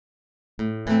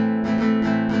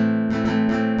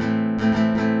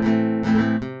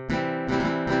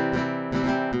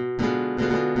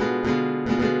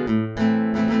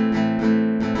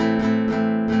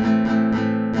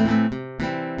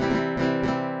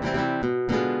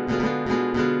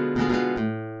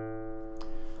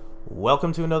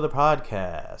Welcome to another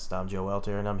podcast. I'm Joe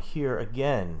Welter, and I'm here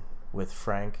again with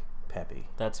Frank Pepe.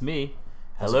 That's me.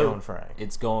 How's Hello. it going, Frank?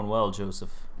 It's going well,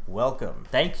 Joseph. Welcome.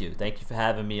 Thank you. Thank you for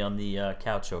having me on the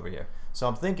couch over here. So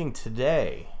I'm thinking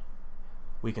today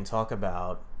we can talk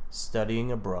about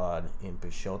studying abroad in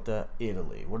Picciota,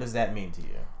 Italy. What does that mean to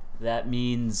you? That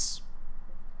means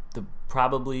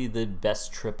probably the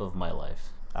best trip of my life.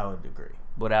 I would agree.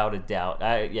 Without a doubt.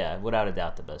 Without a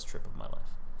doubt the best trip of my life.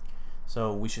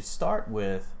 So we should start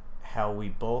with how we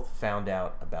both found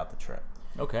out about the trip.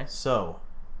 Okay. So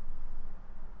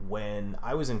when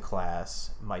I was in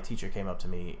class, my teacher came up to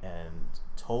me and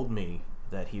told me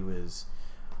that he was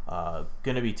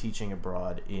going to be teaching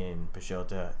abroad in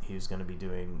Picciota. He was going to be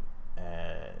doing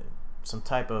some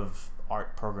type of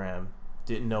art program.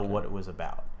 Didn't know what it was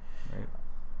about. Right.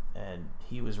 And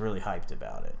he was really hyped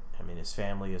about it. I mean, his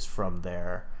family is from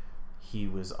there. He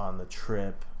was on the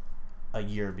trip a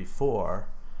year before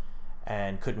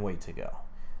and couldn't wait to go.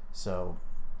 So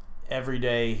every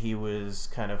day he was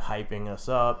kind of hyping us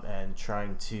up and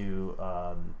trying to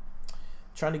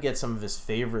get some of his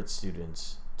favorite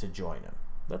students to join him.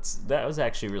 That was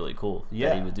actually really cool. Yeah.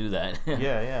 That he would do that.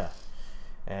 yeah.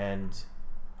 And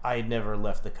I had never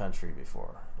left the country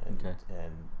before.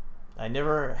 And I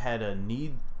never had a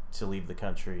need to leave the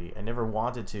country. I never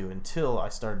wanted to until I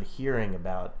started hearing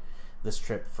about this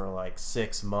trip for like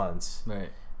 6 months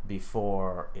Right.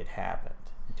 before it happened.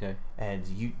 Okay. And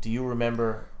do you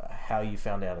remember how you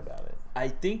found out about it? I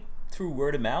think through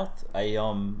word of mouth. I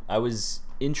was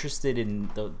interested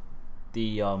in the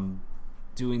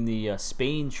doing the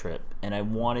Spain trip, and I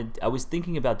was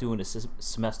thinking about doing a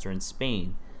semester in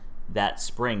Spain that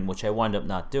spring, which I wound up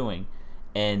not doing.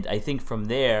 And I think from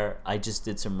there, I just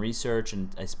did some research and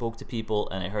I spoke to people,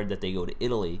 and I heard that they go to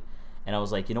Italy, and I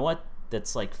was like, you know what?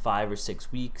 That's like 5 or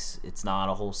 6 weeks. It's not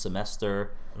a whole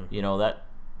semester.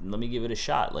 Mm-hmm. Let me give it a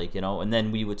shot. And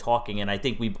then we were talking, and I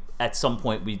think at some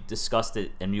point we discussed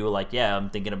it, and you were like, yeah, I'm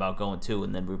thinking about going too.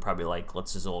 And then we were probably like,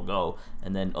 let's just all go.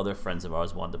 And then other friends of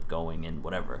ours wound up going and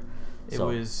whatever. It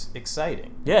was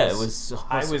exciting. Yeah, it was awesome.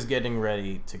 I was getting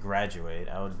ready to graduate.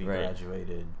 I would be Right.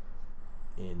 graduated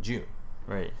in June.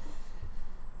 Right.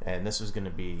 And this was going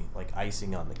to be like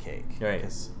icing on the cake. Right.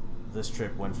 Because this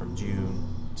trip went from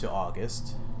June to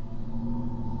August,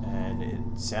 and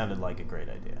it sounded like a great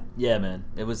idea. Yeah, man.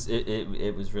 It was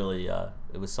really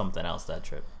it was something else, that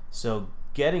trip. So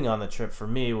getting on the trip for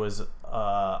me was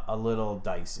a little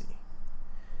dicey,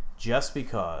 just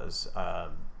because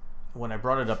when I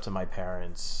brought it up to my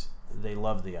parents, they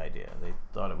loved the idea. They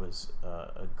thought it was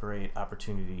a great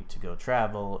opportunity to go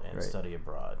travel and Right. study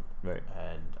abroad. Right.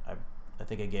 And I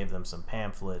think I gave them some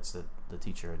pamphlets that the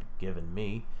teacher had given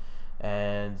me,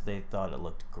 and they thought it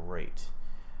looked great.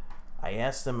 I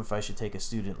asked them if I should take a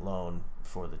student loan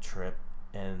for the trip,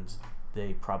 and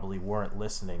they probably weren't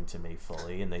listening to me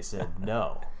fully, and they said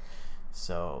no.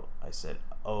 So I said,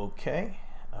 okay,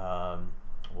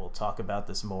 we'll talk about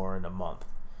this more in a month.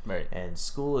 Right. And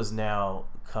school is now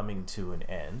coming to an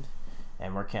end,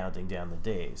 and we're counting down the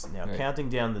days. Now, Right. counting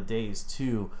down the days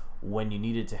to when you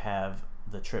needed to have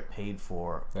the trip paid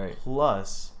for, Right.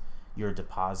 plus your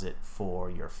deposit for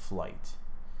your flight,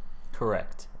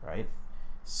 Correct. right?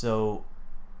 So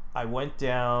I went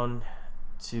down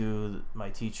to my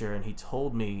teacher, and he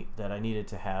told me that I needed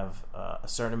to have a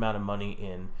certain amount of money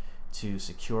in to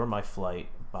secure my flight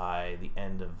by the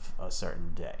end of a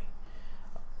certain day.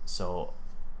 So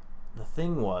the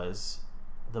thing was,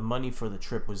 the money for the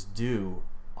trip was due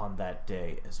on that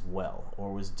day as well,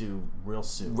 or was due real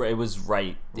soon. It was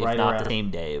right. If Right not around- the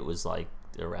same day, it was like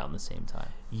around the same time.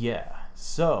 Yeah.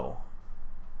 So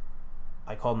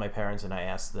I called my parents and I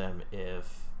asked them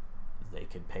if they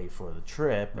could pay for the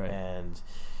trip, Right. and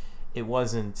it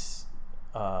wasn't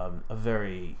a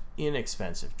very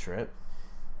inexpensive trip,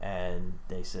 and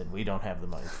they said, we don't have the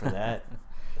money for that.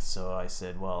 So I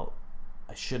said, well,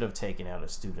 I should have taken out a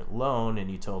student loan,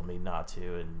 and you told me not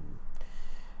to. And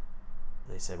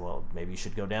they said, well, maybe you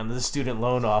should go down to the student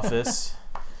loan office.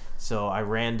 So I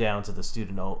ran down to the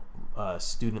student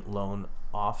loan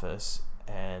office,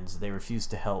 and they refused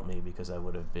to help me because I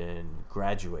would have been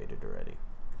graduated already.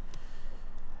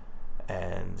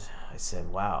 And I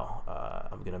said, wow,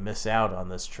 I'm going to miss out on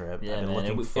this trip. Yeah, I've been man.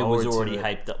 looking It forward was already to it.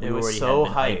 hyped up. It We was already so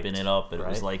had been hyping hyped, it up. And it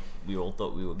was right? like we all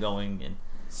thought we were going. And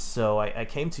So I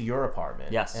came to your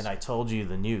apartment, Yes. and I told you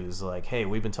the news, like, hey,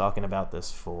 we've been talking about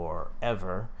this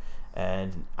forever,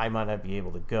 and I might not be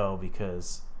able to go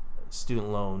because student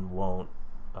loan won't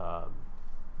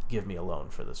give me a loan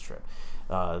for this trip.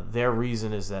 Their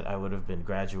reason is that I would have been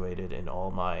graduated and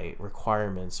all my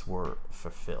requirements were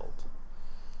fulfilled.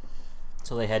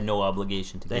 So they had no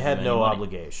obligation to. They give had you no any money.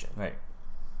 obligation. Right.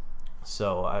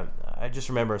 So I just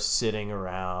remember sitting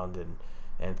around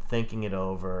and thinking it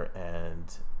over, and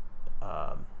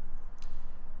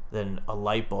then a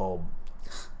light bulb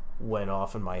went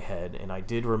off in my head, and I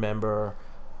did remember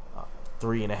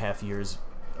 3.5 years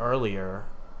earlier,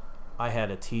 I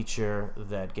had a teacher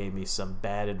that gave me some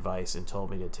bad advice and told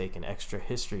me to take an extra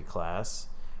history class,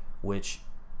 which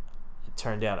it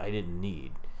turned out I didn't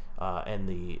need. And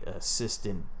the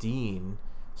assistant dean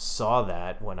saw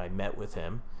that when I met with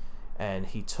him, and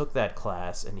he took that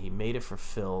class and he made it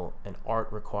fulfill an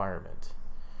art requirement.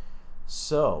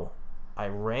 So I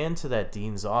ran to that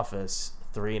dean's office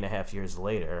 3.5 years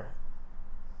later,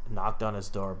 knocked on his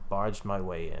door, barged my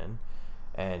way in,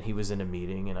 and he was in a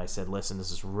meeting, and I said, listen, this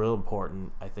is real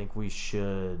important. I think we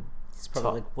should He's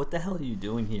probably like, what the hell are you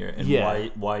doing here? And Yeah.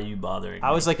 why are you bothering I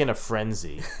me? was like in a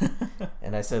frenzy.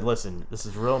 And I said, listen, this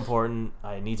is real important.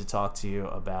 I need to talk to you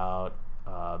about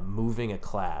moving a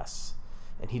class.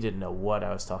 And he didn't know what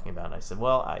I was talking about. And I said,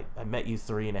 well, I met you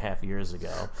 3.5 years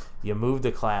ago. You moved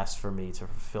a class for me to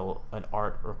fulfill an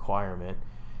art requirement.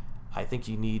 I think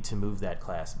you need to move that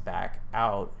class back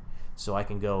out so I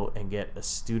can go and get a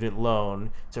student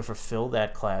loan to fulfill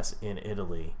that class in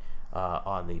Italy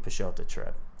on the Pashota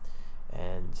trip.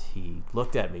 And he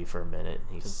looked at me for a minute.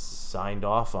 He signed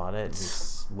off on it. And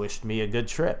he wished me a good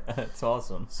trip. That's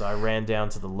awesome. So I ran down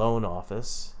to the loan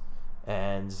office,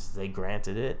 and they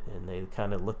granted it. And they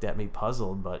kind of looked at me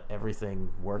puzzled, but everything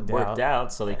worked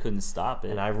out. So they couldn't stop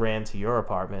it. And I ran to your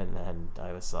apartment, and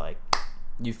I was like,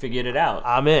 You figured it out.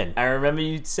 I'm in. I remember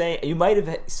you might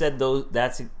have said those.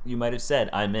 You might have said,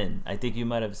 "I'm in." I think you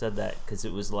might have said that because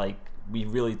it was like we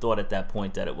really thought at that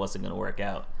point that it wasn't going to work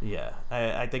out. Yeah,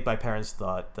 I think my parents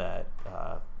thought that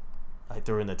I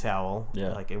threw in the towel.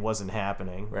 Yeah. Like it wasn't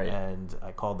happening. Right. And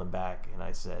I called them back and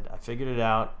I said, I figured it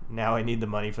out. Now I need the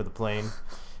money for the plane.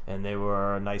 And they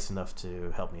were nice enough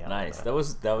to help me out. Nice.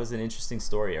 With That was an interesting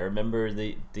story. I remember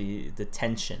the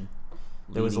tension.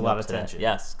 There was a leading lot up of to that. tension.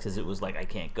 Yes, because it was like I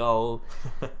can't go.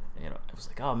 It was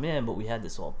like, oh man, but we had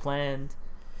this all planned.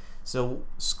 So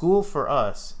school for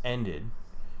us ended,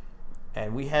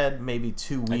 and we had maybe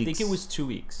 2 weeks. I think it was 2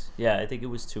 weeks. Yeah, I think it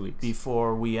was 2 weeks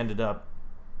before we ended up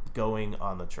going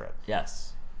on the trip.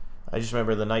 Yes. I just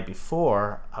remember the night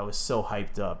before, I was so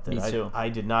hyped up that Me too. I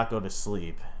did not go to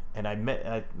sleep. And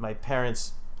my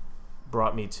parents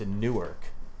brought me to Newark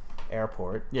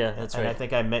Airport. Yeah, that's and right. I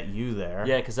think I met you there.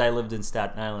 Yeah, because I lived in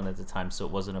Staten Island at the time, so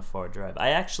it wasn't a far drive.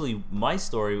 My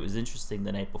story was interesting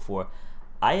the night before.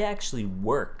 I actually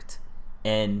worked,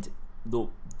 and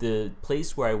the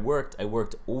place where I worked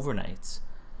overnights.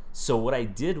 So what I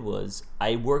did was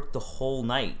I worked the whole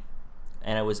night,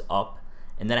 and I was up,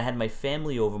 and then I had my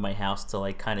family over my house to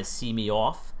like kind of see me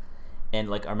off, and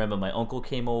like I remember my uncle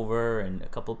came over and a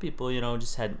couple of people,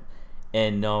 just had,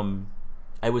 and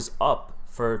I was up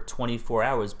for 24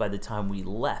 hours by the time we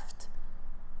left,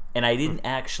 and I didn't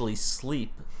actually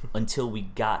sleep until we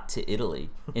got to Italy,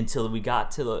 until we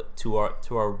got to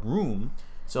our room.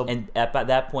 So And at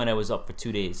that point, I was up for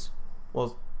 2 days.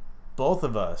 well, both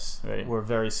of us Right. were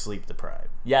very sleep deprived,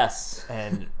 Yes.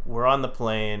 and we're on the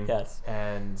plane. Yes.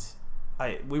 And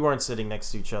we weren't sitting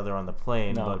next to each other on the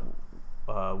plane, No.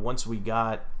 but once we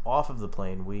got off of the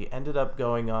plane, we ended up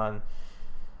going on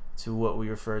to what we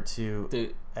refer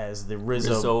to as the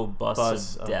Rizzo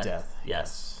bus of death.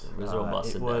 Yes. The Rizzo bus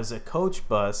It of was death. a coach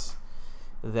bus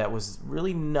that was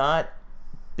really not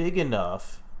big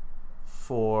enough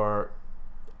for,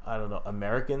 I don't know,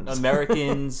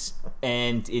 Americans,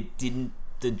 and it didn't.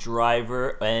 The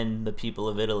driver and the people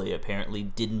of Italy apparently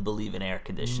didn't believe in air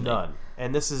conditioning. None.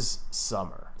 And this is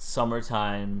summer.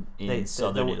 Summertime in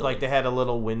southern Italy. Like they had a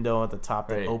little window at the top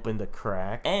that Right. opened a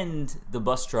crack. And the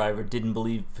bus driver didn't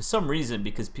believe, for some reason,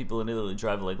 because people in Italy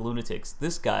drive like lunatics,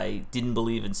 this guy didn't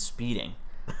believe in speeding.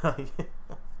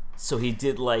 So he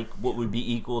did like what would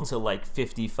be equal to like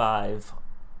 55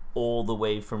 all the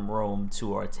way from Rome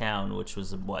to our town, which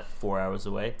was 4 hours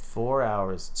away? 4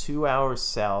 hours, 2 hours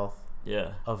south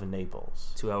Yeah. of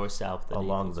Naples, 2 hours south of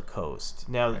along Naples. the coast.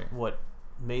 Now, Right. what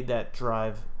made that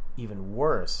drive even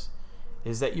worse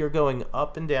is that you're going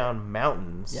up and down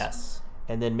mountains, Yes.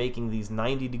 and then making these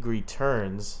 90-degree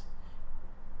turns,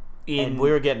 and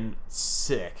we were getting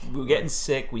sick. We were getting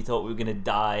sick. We thought we were gonna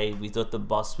die. We thought the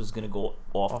bus was gonna go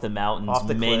off the mountains, off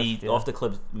the cliff, yeah. off the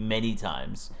cliff many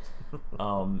times.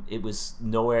 It was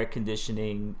no air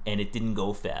conditioning, and it didn't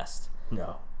go fast.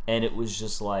 No. and it was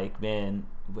just like, man,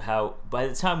 how by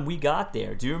the time we got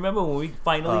there, do you remember when we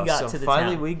finally got to the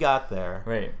finally town? we got there,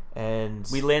 Right. and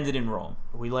We landed in Rome.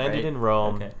 we landed right? in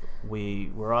Rome. Okay.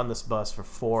 We were on this bus for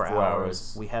 4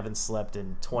 hours. We haven't slept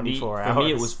in 24 hours. For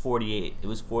me, it was 48. It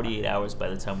was 48 hours by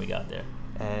the time we got there.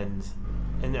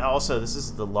 And also, this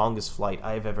is the longest flight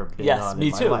I've ever been Yes, on me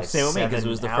in my too. life. Same with me, because it 7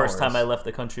 was the first time I hours. left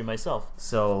the country myself.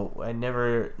 So I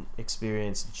never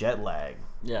experienced jet lag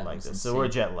Yeah, like it's this. So insane. we're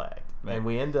jet lagged, Right. and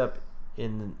we end up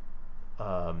in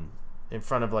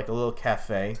front of like a little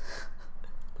cafe.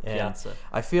 And Piazza.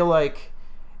 I feel like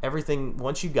everything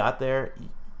once you got there,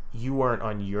 you weren't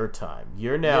on your time.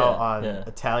 You're now on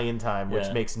Italian time, which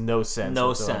Yeah. makes no sense. No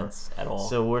whatsoever. sense at all.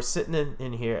 So we're sitting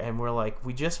in here, and we're like,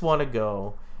 we just want to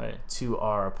go Right. to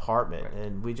our apartment, Right.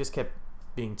 and we just kept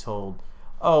being told,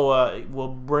 "Oh, we'll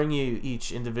bring you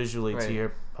each individually Right. to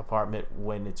your apartment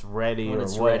when it's ready When or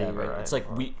it's ready, whatever." right? It's like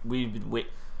we wait.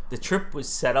 The trip was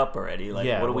set up already. Like,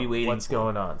 what are we waiting what's for?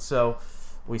 going on? So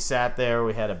we sat there,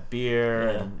 we had a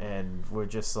beer, Yeah. and we're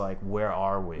just like, where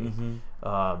are we?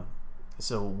 Mm-hmm.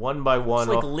 So one by one,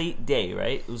 It's like late day,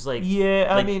 right? It was like yeah,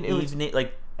 I like mean, it was evening,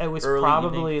 like it was early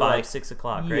probably evening, 5, like 6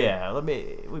 o'clock, right? Yeah,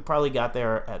 we probably got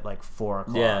there at like 4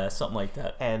 o'clock. Yeah, something like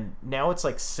that. And now it's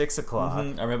like 6 o'clock.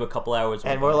 Mhm. I remember a couple hours.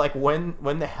 And went we're by. like,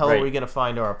 when the hell are Right. we gonna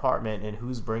find our apartment, and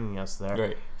who's bringing us there?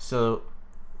 Right. So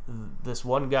this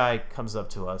one guy comes up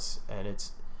to us, and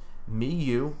it's me,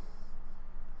 you,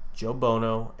 Joe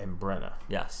Bono, and Brenna,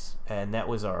 yes, and that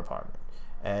was our apartment.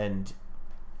 And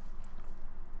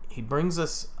he brings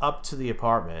us up to the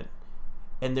apartment,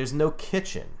 and there's no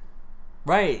kitchen.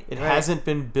 right. It right. hasn't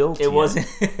been built It yet. wasn't.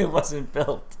 It wasn't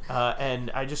built. And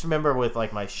I just remember with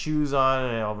like my shoes on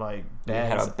and all my had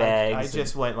bags, our bags I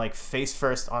just went like face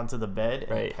first onto the bed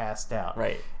and Right. passed out.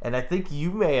 Right. And I think you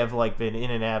may have like been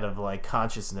in and out of like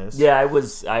consciousness. Yeah, I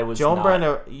was. Joe and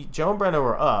not. Brenna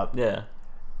were up, Yeah.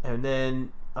 and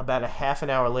then about a half an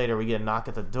hour later we get a knock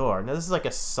at the door. Now this is like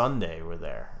a Sunday we're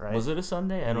there, right? Was it a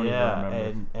Sunday? I don't even Yeah,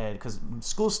 remember. and because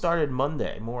school started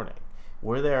Monday morning,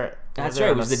 we're there. That's we're there right.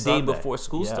 It on was a the day Sunday. before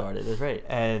school Yeah. started. That's right.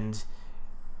 And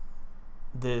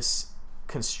this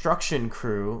construction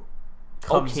crew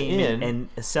comes came in and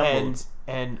assembled.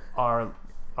 and are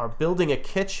building a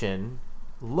kitchen,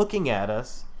 looking at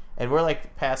us, and we're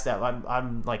like passed out.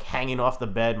 I'm like hanging off the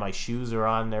bed, my shoes are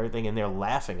on and everything, and they're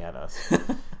laughing at us.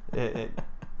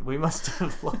 We must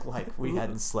have looked like we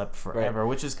hadn't slept forever,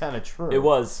 which is kind of true. It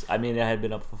was. I mean, I had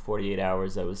been up for 48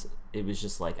 hours. It was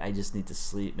just like, I just need to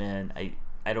sleep, man.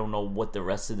 I don't know what the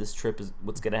rest of this trip is,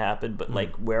 what's gonna happen, but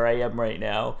like where I am right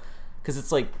now, because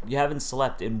it's like you haven't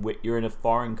slept and you're in a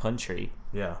foreign country.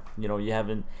 Yeah. You know, you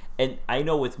haven't. And I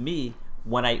know with me,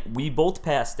 we both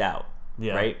passed out,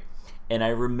 Yeah. right? And I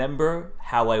remember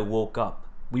how I woke up.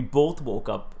 We both woke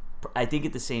up, I think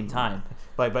at the same time.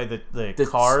 By the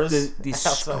cars, the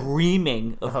outside.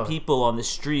 screaming of Oh. people on the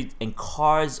street and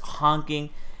cars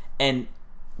honking, and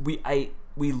we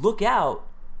look out,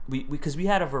 because we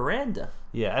had a veranda.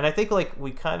 Yeah, and I think like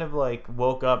we kind of like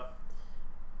woke up,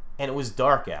 and it was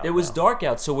dark out. It was now. dark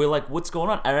out, so we're like, "What's going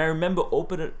on?" And I remember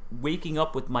waking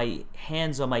up with my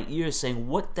hands on my ears, saying,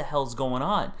 "What the hell's going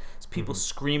on?" It's people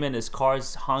screaming, there's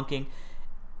cars honking,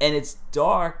 and it's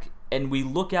dark. And we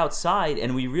look outside,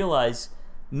 and we realize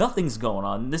nothing's going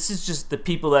on. This is just the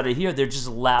people that are here. They're just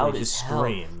loud They as just hell.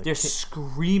 scream. They're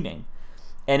screaming,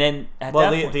 and then at Well,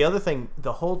 that point, the other thing,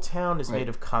 the whole town is Right. made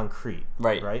of concrete.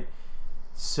 Right. Right.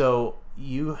 So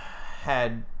you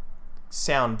had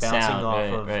sound bouncing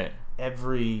off of right.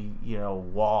 every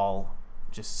wall,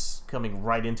 just coming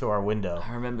right into our window.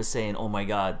 I remember saying, "Oh my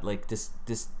god, like this,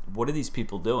 what are these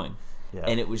people doing?" Yeah.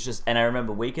 And it was just, and I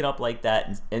remember waking up like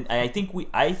that, and I think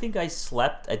I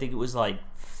slept. I think it was like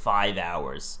 5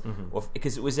 hours, or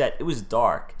because it was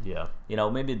dark. Yeah.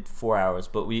 Maybe 4 hours,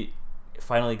 but we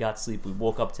finally got sleep. We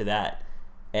woke up to that,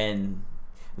 and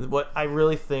What I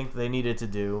really think they needed to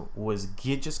do was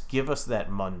just give us that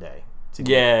Monday. To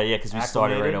get yeah, because we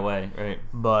started right acclimated. away, right?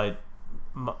 But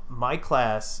my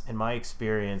class and my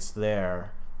experience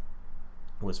there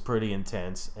was pretty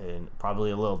intense and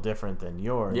probably a little different than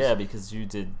yours. Yeah, because you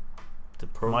did the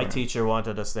program. My teacher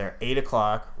wanted us there 8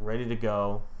 o'clock, ready to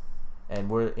go, and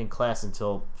we're in class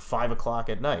until 5 o'clock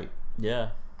at night. Yeah.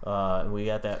 And we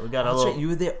got that. We got a That's little right. You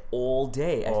were there all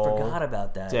day. I all forgot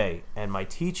about that. day. And my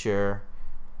teacher,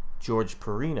 George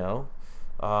Perino,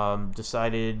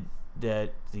 decided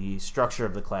that the structure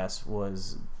of the class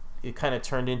it kind of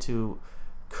turned into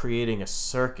creating a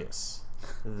circus.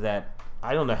 That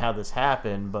I don't know how this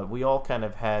happened, but we all kind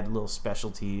of had little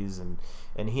specialties,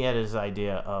 and he had his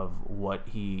idea of what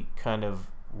he kind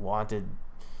of wanted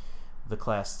the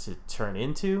class to turn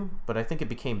into, but I think it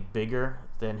became bigger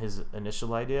than his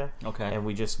initial idea. Okay. And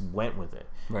we just went with it.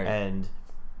 Right. And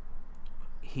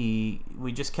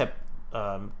we just kept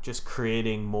just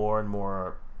creating more and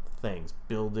more things,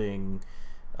 building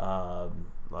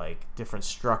like different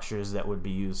structures that would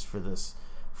be used for this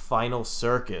final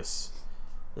circus,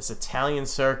 this Italian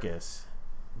circus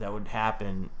that would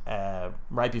happen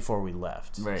right before we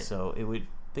left. Right. So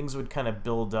things would kind of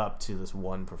build up to this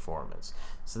one performance.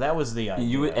 So that was the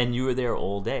idea. You were there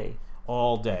all day.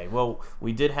 All day. Well,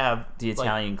 we did have The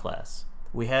Italian class.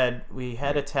 We had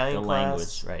Italian The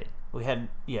class. language, right.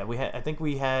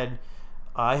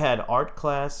 I had art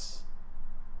class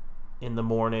in the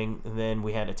morning, and then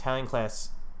we had Italian class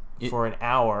for an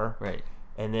hour. Right.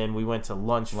 And then we went to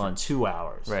lunch for 2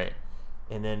 hours. Right.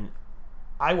 And then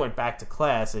I went back to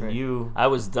class, and you... I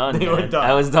was done, You were man. done.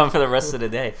 I was done for the rest of the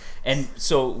day. And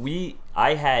so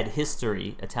I had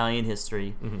history, Italian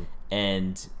history,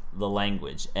 and the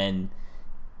language. And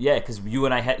yeah, because you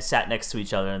and I sat next to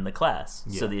each other in the class.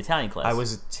 Yeah. So the Italian class. I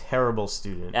was a terrible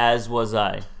student. As was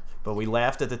I. But we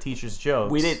laughed at the teacher's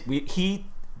jokes. We did.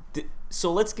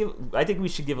 So let's give... I think we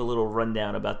should give a little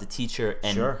rundown about the teacher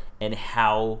and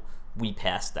how we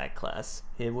passed that class.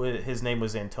 His name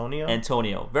was Antonio.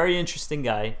 Antonio. Very interesting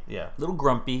guy. Yeah. Little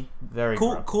grumpy. Very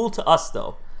cool. grumpy. Cool to us,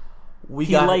 though. We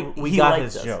got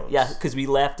his us. jokes. Yeah, because we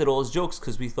laughed at all his jokes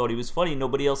because we thought he was funny.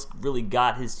 Nobody else really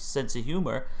got his sense of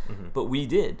humor, but we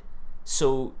did.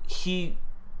 So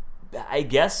I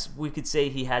guess we could say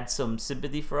he had some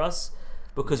sympathy for us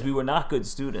because we were not good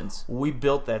students. We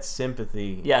built that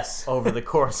sympathy Yes. over the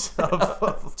course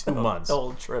of 2 months. The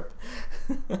whole trip.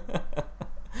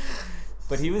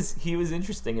 But he was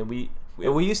interesting, and we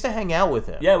used to hang out with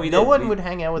him. Yeah, we did. No one would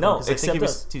hang out with him because I think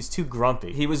except he was too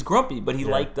grumpy. He was grumpy, but he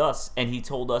liked us, and he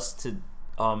told us to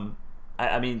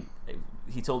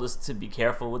he told us to be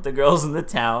careful with the girls in the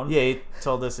town. Yeah, he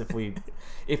told us if we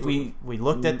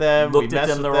looked at them, looked at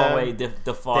them the wrong way,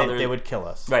 the father they would kill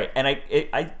us. Right, and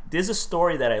I there's a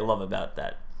story that I love about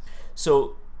that.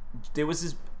 So there was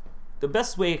this. The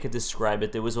best way I could describe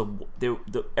it,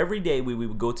 every day we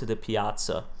would go to the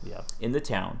piazza in the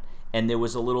town, and there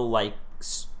was a little what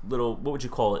would you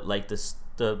call it, like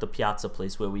the piazza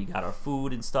place where we got our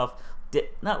food and stuff.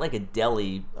 Not like a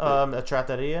deli. A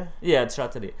trattoria? Yeah, a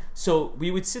trattoria. So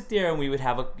we would sit there and we would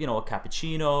have a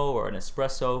cappuccino or an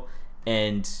espresso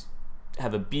and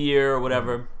have a beer or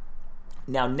whatever.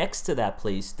 Now next to that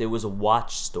place there was a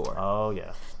watch store. Oh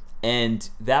yeah. And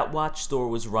that watch store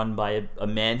was run by a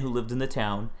man who lived in the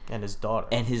town. And his daughter.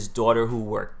 And his daughter who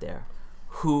worked there.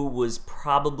 Who was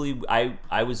probably...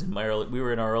 I was in my early... We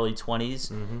were in our early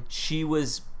 20s. Mm-hmm.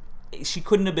 She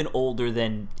couldn't have been older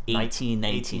than 18,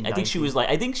 19. I think she was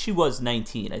I think she was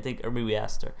 19. Or maybe we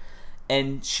asked her.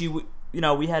 And she would...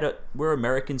 we're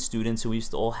American students, so we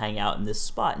used to all hang out in this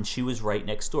spot. And she was right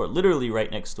next door. Literally right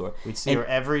next door. We'd see her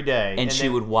every day. And she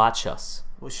would watch us.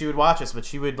 Well, she would watch us, but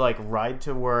she would ride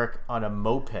to work on a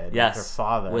moped with her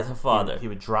father. With her father. He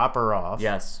would drop her off.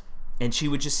 Yes. And she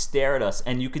would just stare at us,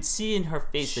 and you could see in her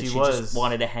face that she just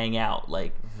wanted to hang out.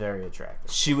 Very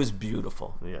attractive. She was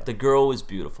beautiful. Yeah. The girl was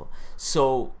beautiful.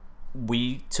 So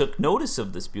we took notice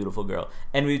of this beautiful girl,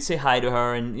 and we'd say hi to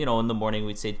her, and in the morning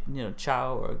we'd say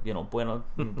ciao or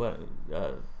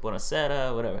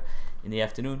buonasera, whatever, in the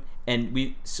afternoon, and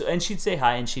she'd say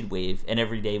hi and she'd wave, and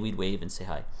every day we'd wave and say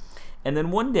hi. And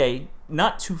then one day,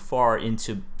 not too far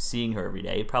into seeing her every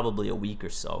day, probably a week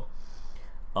or so,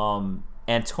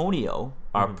 Antonio,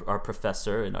 our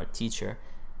professor and our teacher,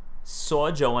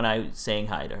 saw Joe and I saying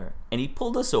hi to her. And he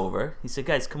pulled us over. He said,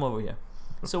 guys, come over here.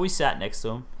 So we sat next to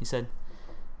him. He said,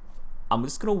 I'm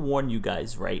just going to warn you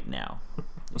guys right now.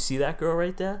 You see that girl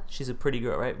right there? She's a pretty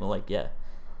girl, right? We're like, yeah.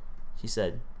 He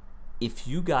said, if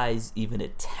you guys even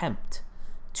attempt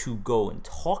to go and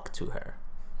talk to her,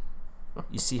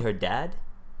 you see her dad?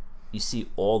 You see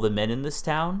all the men in this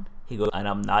town? He goes, and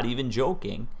I'm not even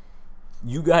joking,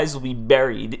 you guys will be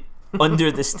buried under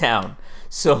this town.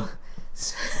 So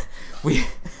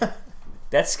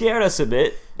that scared us a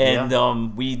bit,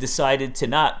 and we decided to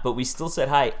not, but we still said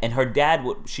hi. And her dad,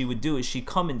 what she would do is she'd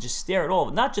come and just stare at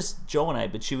all, not just Joe and I,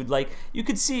 but she would you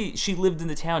could see she lived in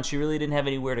the town. She really didn't have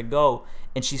anywhere to go,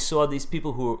 and she saw these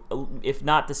people who were, if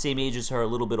not the same age as her, a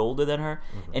little bit older than her,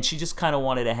 and she just kind of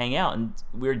wanted to hang out. And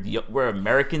we're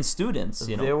American students,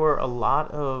 There were a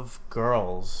lot of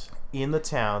girls in the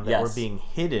town that were being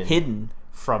hidden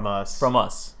from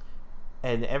us.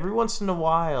 And every once in a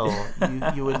while,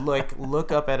 you would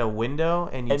look up at a window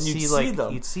and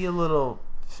you'd see a little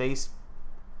face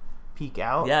peek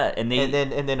out. Yeah, and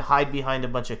then hide behind a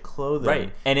bunch of clothing.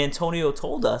 Right. And Antonio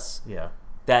told us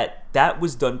that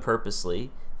was done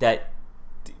purposely. That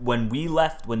when we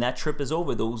left, when that trip is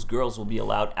over, those girls will be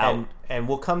allowed out. And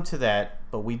we'll come to that,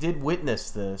 but we did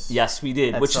witness this. Yes, we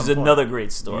did, at which some is point. another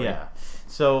great story. Yeah.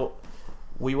 So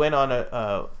we went on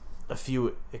a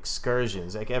few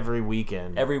excursions, like every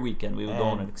weekend. Every weekend we would go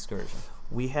on And an excursion.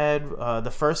 We had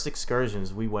the first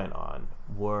excursions we went on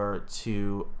were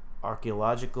to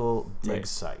archaeological dig Right.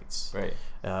 sites. Right.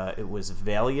 It was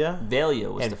Velia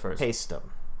Valia was and the first. Paestum.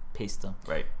 Paestum.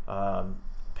 Right.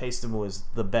 Paestum was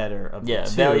the better of Yeah, the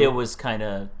two. Valia was kind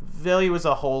of Velia was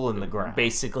a hole in the ground.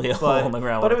 basically a But- hole in the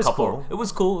ground. but with it was a couple. cool. It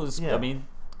was cool. It was, Yeah. I mean,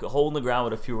 a hole in the ground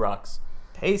with a few rocks.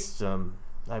 Paestum,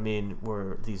 I mean,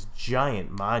 were these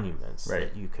giant monuments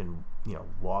Right. that you can,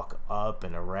 walk up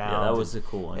and around. Yeah, that was a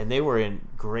cool one. And they were in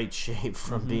great shape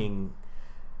from being,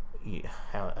 I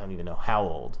don't even know how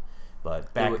old,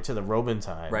 but back were- to the Roman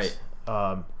times. Right.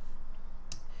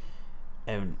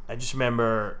 And I just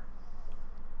remember,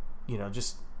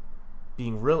 just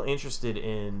being real interested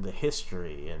in the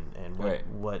history and Right.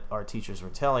 what our teachers were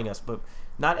telling us, but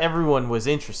not everyone was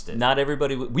interested. Not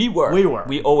everybody. We were. We were.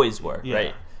 We always were. Yeah.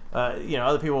 Right.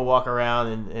 Other people walk around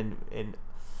and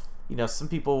some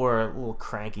people were a little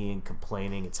cranky and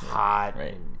complaining it's hot.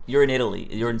 Right. and- You're in Italy.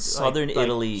 You're in southern like,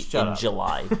 Italy shut in up.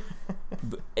 July.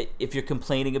 If you're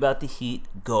complaining about the heat,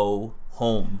 go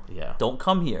home. Yeah. Don't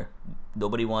come here.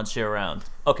 Nobody wants you around.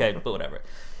 Okay, but whatever.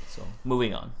 So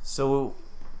moving on. So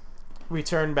we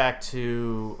turned back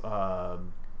to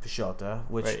Pashota,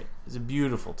 which Right. is a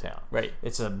beautiful town. Right.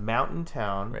 It's a mountain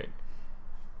town. Right.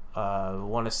 I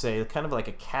want to say kind of like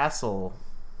a castle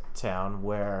town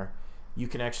where you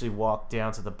can actually walk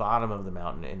down to the bottom of the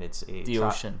mountain and it's The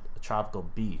ocean. a tropical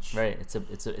beach. Right. It's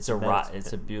a rock.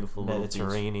 It's a beautiful little beach.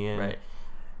 Mediterranean. Right.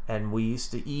 And we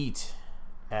used to eat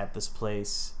at this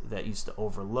place that used to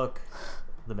overlook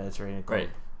the Mediterranean called Right.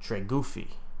 Tregufi.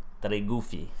 That ain't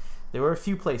goofy. There were a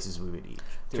few places we would eat.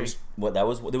 There was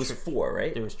four,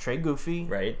 right? There was Tregufi,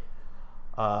 Right.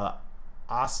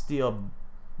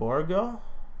 Ostioborgo.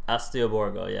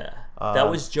 Astioborgo, yeah. That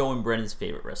was Joe and Brennan's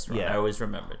favorite restaurant. yeah. I always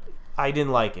remembered. I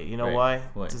didn't like it. You know Right. why?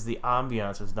 Why? Because the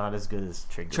ambiance was not as good as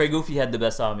Tregufi. Trey Goofy had the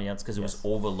best ambiance because it was Yes.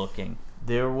 overlooking.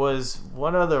 There was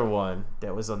one other one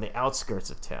that was on the outskirts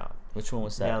of town. Which one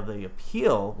was that? Now the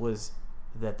appeal was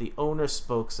that the owner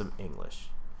spoke some English,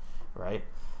 right?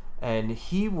 And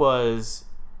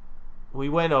we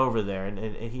went over there and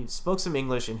he spoke some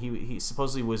English and he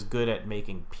supposedly was good at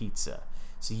making pizza.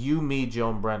 So me, Joe,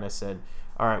 and Brenna said,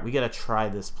 all right, we got to try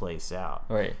this place out.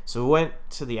 Right. So we went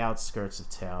to the outskirts of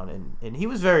town and he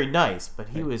was very nice, but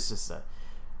he was just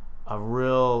a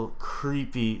real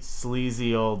creepy,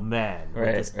 sleazy old man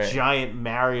Right, with this right. giant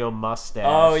Mario mustache.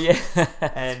 Oh yeah.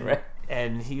 And right.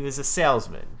 and he was a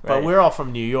salesman. But Right. we're all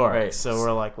from New York, Right. so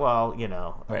we're like, well,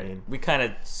 I Right. mean, We kind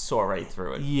of saw right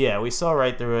through it. yeah, we saw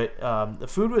right through it. The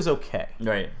food was okay.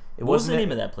 Right. It What was the wasn't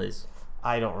name of that place?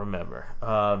 I don't remember.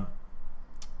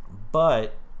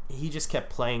 But he just kept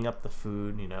playing up the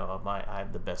food. I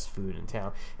have the best food in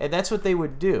town, and that's what they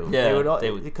would do. Yeah,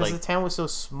 they would because the town was so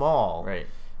small. Right.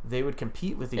 They would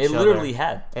compete with each It other. literally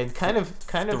had and kind of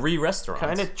 3 restaurants.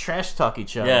 kind of trash talk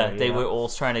each other. Yeah, you they know? were all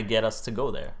trying to get us to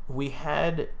go there. We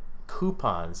had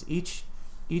coupons. Each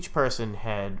person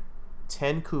had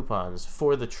 10 coupons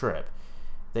for the trip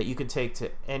that you could take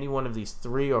to any one of these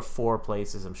 3 or 4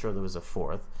 places. I'm sure there was a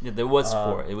 4th. Yeah, there was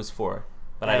 4. It was 4,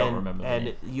 but I don't remember. And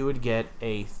the name. you would get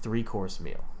a 3-course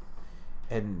meal,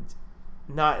 and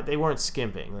they weren't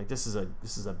skimping. Like this is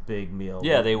a big meal.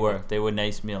 Yeah, they were. They were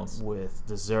nice meals. with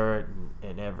dessert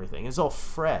and everything. It was all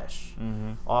fresh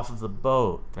off of the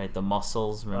boat. Right, the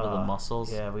mussels. Remember the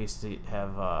mussels? Yeah, we used to have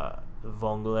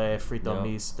vongole, frito Yep.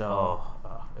 misto.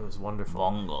 Oh. It was wonderful.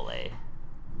 Vongole.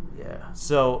 Yeah.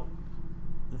 So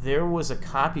there was a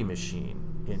copy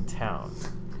machine in town,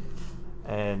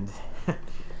 and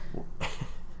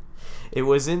it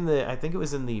was I think it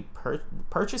was in the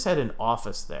Purchase had an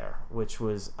office there, which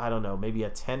was, I don't know, maybe a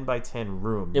 10 by 10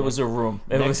 room. It was a room.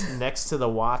 It was next to the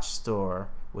watch store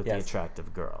with the Yes.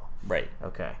 attractive girl. right,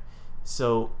 Okay.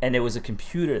 So and there was a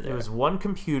computer there. there was one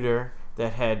computer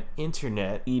that had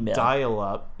internet, Email.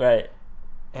 dial-up, right,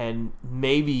 and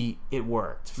maybe it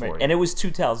worked for right, you. and it was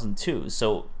 2002.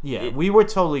 So Yeah, it- we were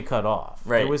totally cut off.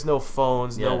 Right. There was no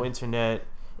phones, no Yeah. internet,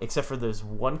 except for this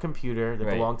one computer that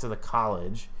Right. belonged to the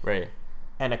college right,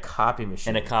 and a copy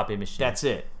machine. and a copy machine. That's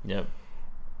it. Yep.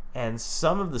 And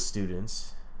some of the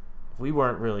students, we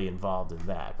weren't really involved in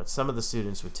that, but some of the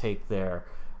students would take their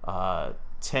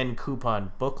 10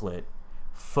 coupon booklet,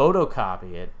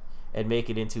 photocopy it, and make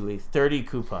it into a 30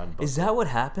 coupon book. Is that what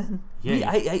happened?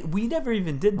 Yeah, We never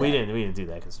even did that. We didn't do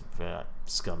that because we're not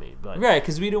scummy, but Right,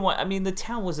 because we didn't want. I mean, the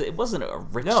town wasn't a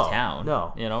rich town.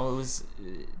 No. You know, it was.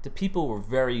 The people were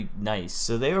very nice.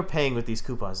 So they were paying with these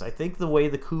coupons. I think the way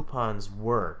the coupons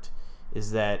worked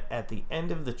is that at the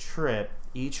end of the trip,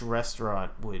 each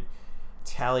restaurant would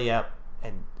tally up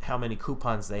and how many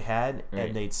coupons they had, Right.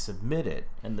 and they'd submit it,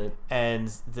 And the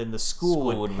and then the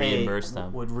school would reimburse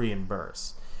them. Would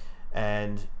reimburse,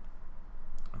 and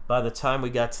by the time we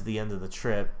got to the end of the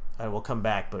trip, I will come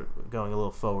back, but going a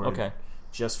little forward, Okay.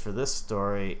 just for this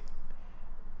story.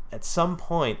 At some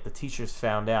point, the teachers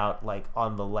found out, like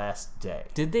on the last day,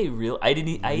 did they real? I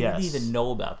didn't Yes. even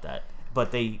know about that.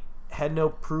 but they had no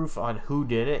proof on who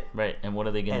did it. Right, and what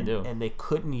are they gonna and, do? and they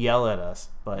couldn't yell at us,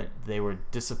 but Right. they were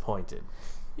disappointed.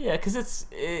 Yeah, because that's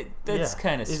Yeah.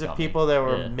 kind of These are people that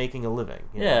were Yeah. making a living.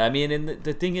 you Yeah, know? I mean, and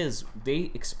the thing is,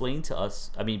 they explained to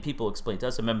us. I mean, people explained to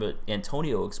us. I remember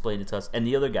Antonio explained it to us, and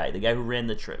the other guy, the guy who ran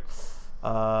the trip,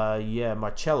 Yeah,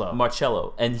 Marcello.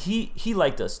 Marcello, and he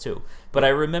liked us too. But I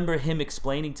remember him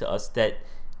explaining to us that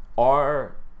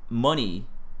our money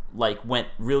like went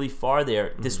really far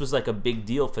there. This was like a big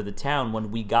deal for the town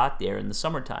when we got there in the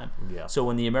summertime. Yeah. So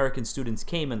when the American students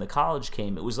came and the college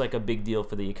came, it was like a big deal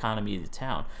for the economy of the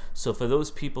town. So for those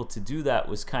people to do that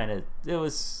was kind of it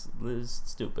was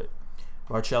stupid.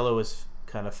 Marcello was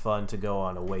kind of fun to go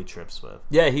on away trips with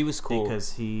Yeah, he was cool.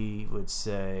 because he would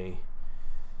say,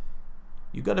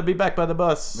 "You got to be back by the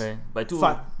bus Right.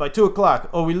 By 2 o'clock,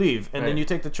 or we leave, and then Right. you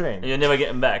take the train." you're never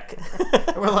getting back.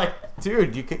 And we're like,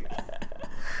 "Dude, you can."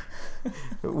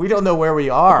 We don't know where we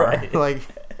are. Right. Like,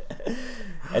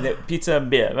 And then pizza and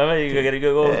beer. Remember, you gotta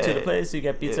go to the place. You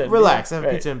get pizza. And relax, beer. have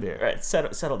Right. pizza and beer. Right,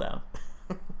 settle down.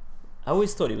 I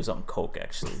always thought he was on coke.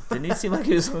 Actually, didn't he seem like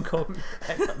he was on coke?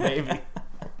 Maybe.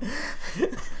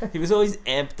 He was always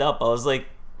amped up. I was like,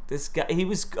 this guy. He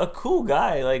was a cool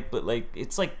guy. But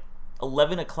it's like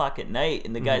 11 o'clock at night,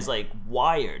 and the guy's like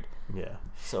wired. Yeah.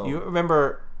 So You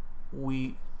remember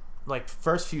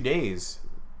first few days,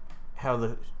 how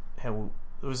it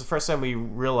was the first time we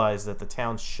realized that the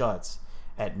town shuts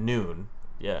at noon,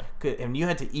 yeah, and you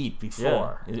had to eat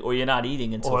before, or you're not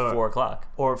eating until Or- 4 o'clock.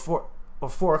 or 4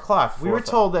 o'clock. We 4 were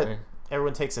o'clock, told that right.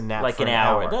 everyone takes a nap Like for an an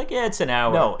hour. hour. Like, yeah, it's an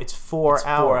hour. No, it's 4 It's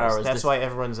 4 hours. hours. That's This- why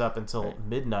everyone's up until Right.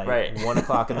 midnight, Right. 1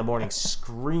 o'clock in the morning,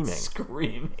 screaming.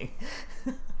 Screaming.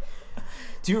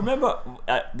 Do you remember?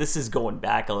 This is going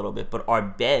back a little bit, but our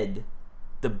bed,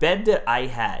 the bed that I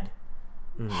had,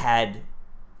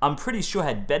 I'm pretty sure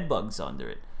had bed bugs under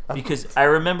it because I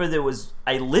remember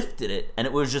I lifted it and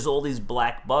it was just all these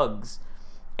black bugs,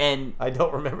 and I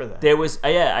don't remember that. there was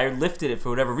I lifted it for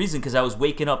whatever reason because I was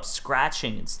waking up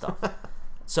scratching and stuff.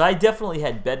 So I definitely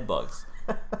had bed bugs,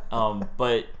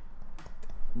 but.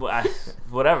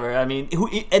 Whatever. I mean,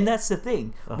 and that's the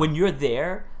thing. When you're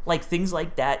there, like things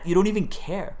like that, you don't even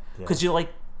care because you're like,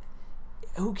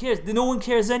 who cares? No one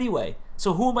cares anyway.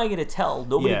 So who am I going to tell?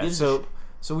 Nobody gives a shit.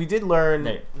 So we did learn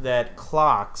Right. that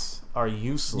clocks are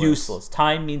useless. Useless.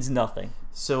 Time means nothing.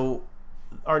 So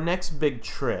our next big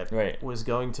trip Right. was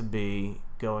going to be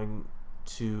going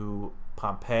to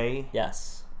Pompeii.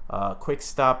 Yes. Quick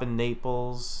stop in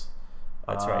Naples.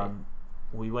 That's right.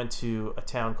 We went to a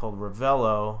town called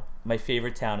Ravello, My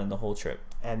favorite town in the whole trip.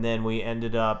 and then we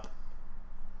ended up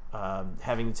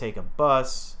having to take a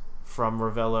bus from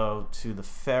Ravello to the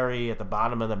ferry at the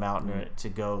bottom of the mountain Right. to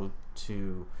go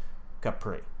to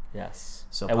Capri. Yes.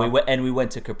 So and we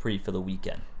went to Capri for the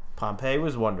weekend. Pompeii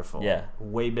was wonderful. Yeah.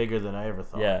 Way bigger than I ever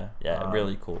thought. Yeah.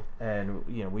 Really cool. And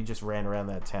we just ran around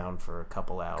that town for a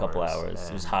couple hours.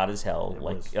 It was hot as hell,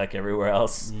 was- like everywhere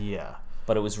else. Yeah.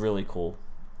 But it was really cool.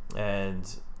 And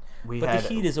we But had the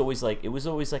heat is always like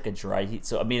a dry heat.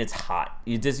 So I mean, it's hot.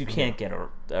 You can't get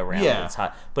around. Yeah. It. It's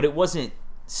hot, but it wasn't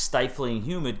stifling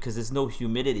humid because there's no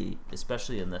humidity,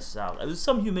 especially in the south. There was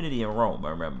some humidity in Rome, I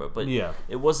remember, but Yeah.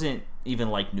 it wasn't even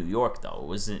like New York though. It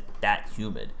wasn't that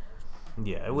humid.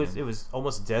 Yeah, it was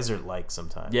almost desert like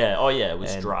sometimes. Yeah. Oh yeah. It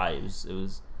was And- dry. It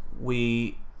was.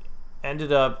 We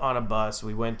ended up on a bus.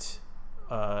 We went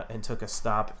and took a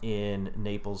stop in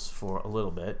Naples for a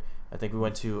little bit. I think we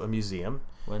went to a museum.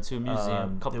 Went to a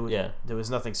museum. There was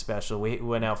nothing special. We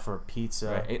went out for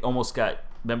pizza. Right. It almost got.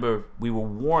 Remember, we were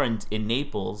warned in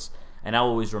Naples, and I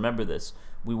always remember this.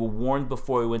 We were warned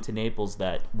before we went to Naples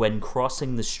that when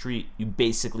crossing the street, you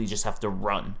basically just have to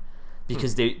run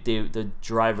because the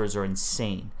drivers are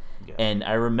insane. Yeah. And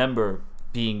I remember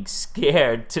being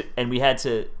scared and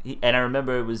I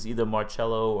remember it was either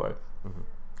Marcello or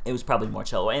it was probably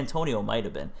Marcello. Antonio might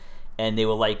have been, and they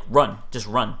were like, "Run, just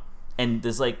run." And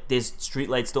there's street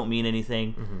lights don't mean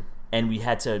anything. and we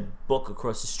had to book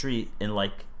across the street in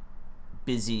like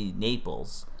busy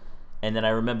Naples. And then I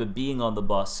remember being on the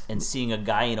bus and seeing a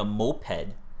guy in a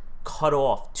moped cut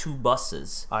off 2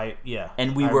 buses.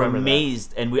 And we were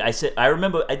amazed. That. And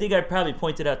I think I probably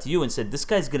pointed out to you and said, this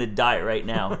guy's going to die right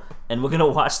now. And we're going to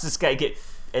watch this guy get,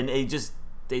 and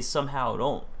they somehow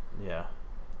don't. Yeah.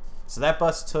 So that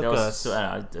bus took us.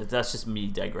 So, that's just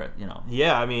me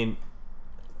Yeah, I mean,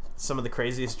 some of the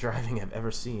craziest driving I've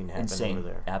ever seen happened over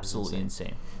there. Absolutely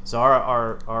insane. So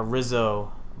our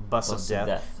Rizzo bus of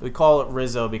death. We call it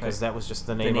Rizzo because that was just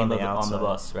the name on the outside. On the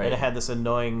bus, right? And it had this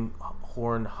annoying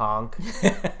horn honk.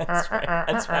 That's right.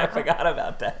 I forgot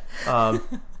about that.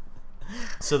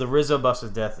 So the Rizzo bus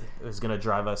of death was going to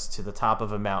drive us to the top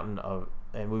of a mountain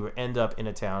and we would end up in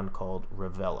a town called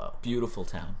Ravello. Beautiful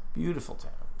town.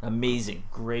 Amazing.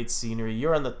 Great scenery.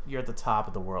 You're at the top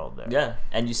of the world there. Yeah.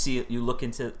 And you look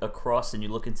across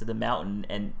the mountain,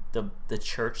 and the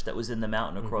church that was in the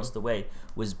mountain across the way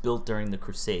was built during the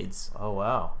Crusades. Oh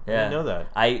wow. Yeah. I didn't know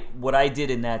that. What I did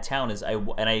in that town is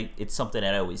it's something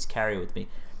that I always carry with me.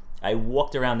 I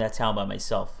walked around that town by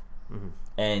myself.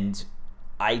 And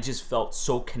I just felt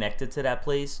so connected to that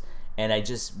place. And I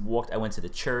just walked. I went to the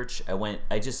church.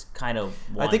 I just kind of.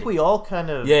 I think we all kind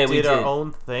of did our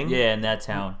own thing. Yeah, in that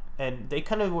town. And they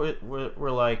kind of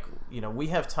were like, we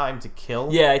have time to kill.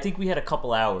 Yeah, I think we had a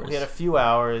couple hours. We had a few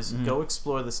hours. Go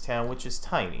explore this town, which is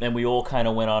tiny. And we all kind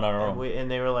of went on our own.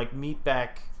 And they were like, meet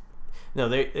back. No,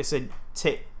 they said,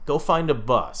 go find a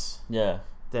bus. Yeah.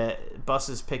 That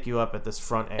buses pick you up at this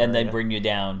front area. And then bring you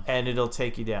down. And it'll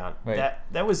take you down. Right.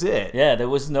 That was it. Yeah, there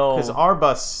was no... Because our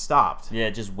bus stopped. Yeah,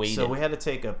 just waited. So we had to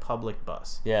take a public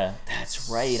bus. Yeah, that's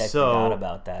right. I forgot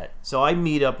about that. So I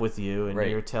meet up with you, and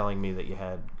you're telling me that you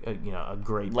had a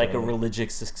great like day. A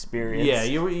religious experience. Yeah,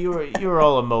 you were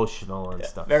all emotional and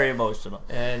stuff. Very emotional.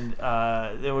 And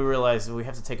then we realized that we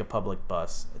have to take a public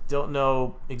bus. I don't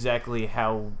know exactly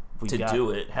how...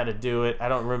 how to do it. I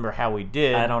don't remember how we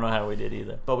did. I don't know how we did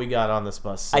either. But we got on this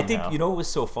bus somehow. I think, what was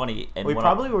so funny? And we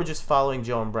probably were just following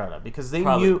Joe and Brenna because they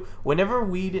knew whenever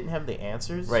we didn't have the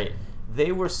answers, right?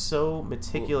 They were so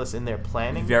meticulous in their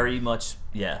planning. Very much,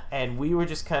 yeah. And we were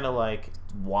just kind of like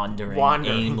wandering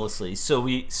aimlessly. So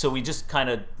we just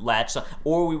kind of latched on,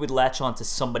 or we would latch on to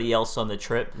somebody else on the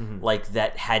trip, like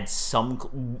that had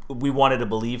we wanted to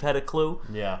believe had a clue.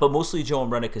 Yeah. But mostly Joe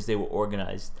and Brenna because they were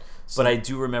organized. But I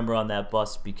do remember on that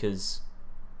bus because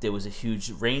there was a huge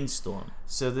rainstorm.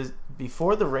 So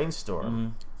before the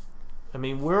rainstorm, I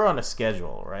mean, we're on a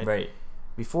schedule, right? Right.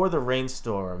 Before the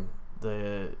rainstorm,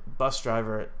 the bus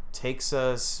driver takes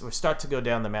us, we start to go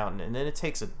down the mountain, and then it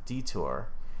takes a detour,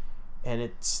 and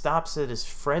it stops at his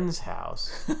friend's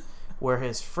house, where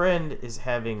his friend is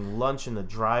having lunch in the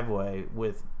driveway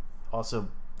with also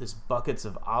this buckets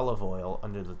of olive oil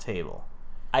under the table.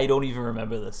 I don't even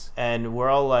remember this. And we're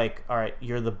all like, all right,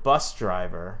 you're the bus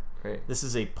driver. Right. This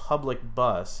is a public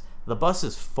bus. The bus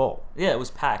is full. Yeah, it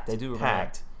was packed. I do remember.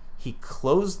 Packed. He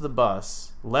closed the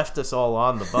bus, left us all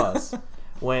on the bus,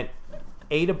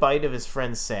 ate a bite of his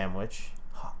friend's sandwich,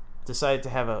 decided to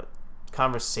have a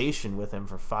conversation with him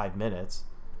for 5 minutes,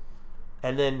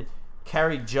 and then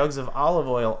carried jugs of olive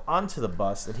oil onto the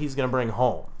bus that he's going to bring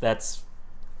home. That's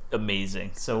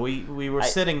amazing. So we were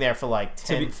sitting there for like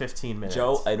 15 minutes.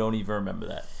 Joe, I don't even remember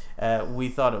that. We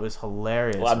thought it was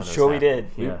hilarious. Well, I'm sure we did.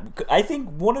 Yeah. I think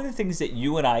one of the things that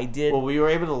you and I did... Well, we were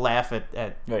able to laugh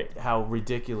at how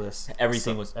ridiculous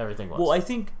everything was. Well, I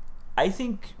think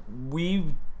we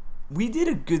did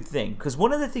a good thing, because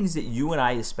one of the things that you and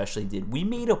I especially did, we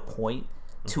made a point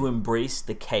to embrace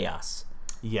the chaos.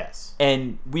 Yes.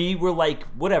 And we were like,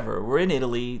 whatever, we're in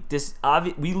Italy.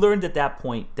 We learned at that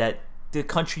point that the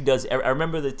country does. I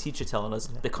remember the teacher telling us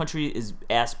the country is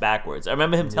ass backwards. I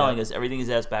remember him telling us everything is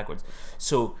ass backwards.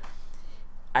 So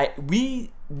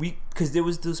because there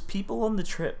was those people on the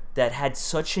trip that had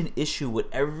such an issue with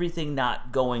everything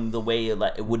not going the way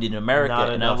it would in America, not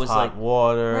and enough I was hot like,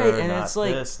 water, right, and not it's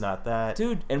like this, not that,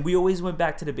 dude. And we always went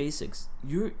back to the basics.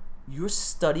 You're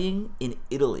studying in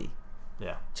Italy.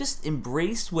 Yeah. Just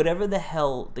embrace whatever the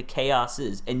hell the chaos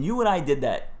is, and you and I did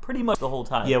that pretty much the whole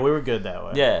time. Yeah, we were good that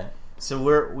way. Yeah. So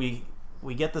we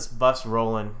get this bus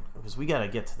rolling because we got to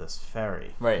get to this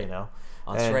ferry, right? You know,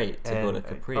 that's right, to go to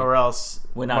Capri, or else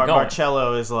we're not going.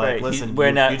 Marcello is like, right. listen,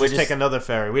 we're not. You just take another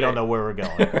ferry. We don't know where we're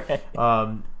going. Right.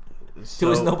 So there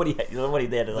was nobody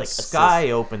there to the like sky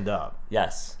assist. opened up.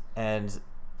 Yes, and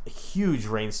a huge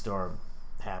rainstorm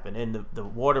happened, and the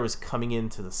water was coming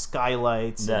into the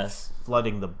skylights Yes. and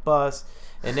flooding the bus,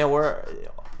 and now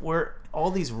we're all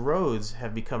these roads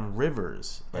have become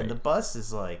rivers, Right. and the bus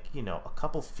is like a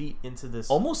couple feet into this.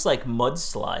 Almost like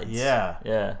mudslides. Yeah,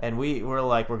 Yeah. and we're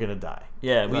like we're gonna die.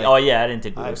 Yeah. Like, I didn't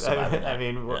think we were surviving I that.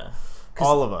 mean, yeah.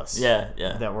 all of us. Yeah.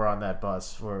 That were on that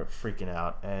bus were freaking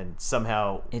out, and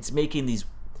somehow It's making these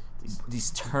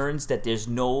turns that there's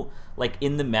no, like,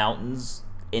 in the mountains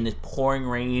in the pouring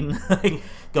rain, like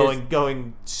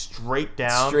going straight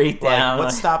down. Straight down,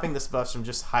 What's like- stopping this bus from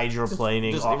just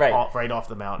hydroplaning Just- right off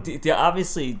the mountain?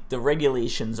 obviously the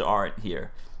regulations aren't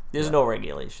here. There's no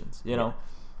regulations, you know.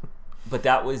 But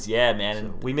that was man.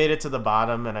 And We made it to the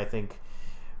bottom, and I think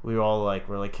we were all like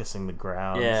really kissing the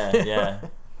ground. yeah.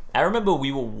 I remember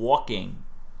we were walking,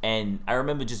 and I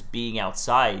remember just being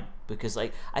outside because,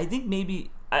 like, I think maybe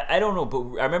I don't know,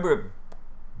 but I remember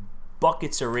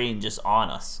buckets of rain just on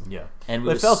us. Yeah. And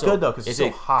But it felt good though because it's so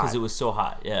hot. Because it was so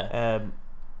hot. Yeah.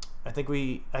 I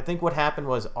think what happened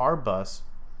was our bus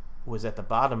was at the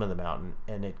bottom of the mountain,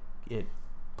 and it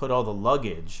put all the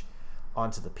luggage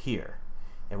onto the pier,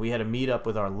 and we had to meet up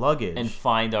with our luggage And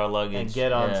find our luggage and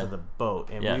get onto the boat.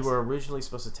 And we Yes. were originally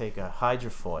supposed to take a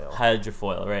hydrofoil,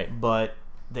 hydrofoil, right? but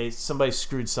somebody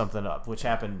screwed something up, which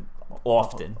happened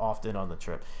Often. on the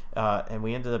trip, and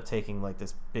we ended up taking like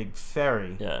this big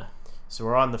ferry. Yeah. So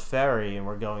we're on the ferry and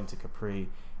we're going to Capri,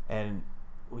 and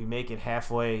we make it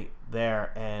halfway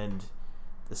there, and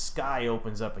the sky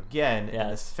opens up again, and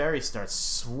the Yes. ferry starts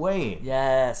swaying.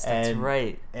 Yes, that's And-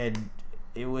 right. And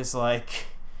it was like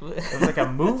a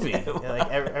movie. Like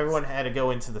everyone had to go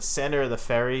into the center of the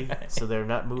ferry, so they're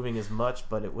not moving as much.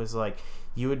 But it was like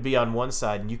you would be on one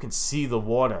side and you can see the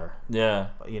water. Yeah.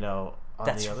 On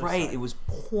That's the other right. side. It was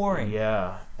pouring.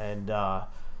 Yeah, and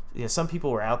some people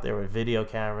were out there with video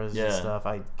cameras and Yeah. stuff.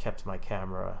 I kept my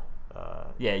camera.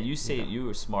 Yeah, you say you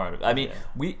were smart. I mean,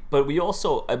 we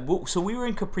also so we were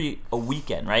in Capri a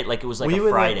weekend, right? Like it was like we a were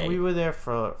Friday. There, we were there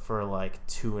for like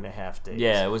 2.5 days.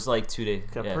 Yeah, it was like 2 days.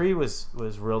 Capri was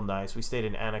real nice. We stayed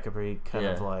in Anacapri, kind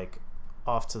of like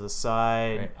off to the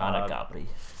side. Right. Anacapri.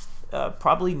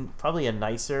 Probably a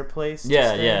nicer place.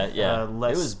 Yeah, to stay. yeah.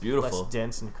 Less, It was beautiful. less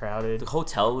dense and crowded. The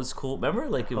hotel was cool. Remember,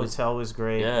 like it was. Hotel was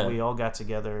great. Yeah. We all got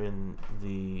together in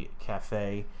the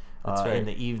cafe That's right. in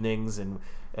the evenings, and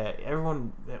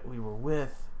everyone that we were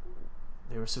with,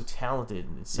 they were so talented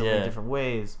in so many different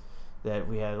ways that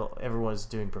we had. Everyone was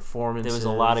doing performances. There was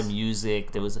a lot of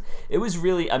music. It was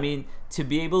really. I mean, to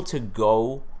be able to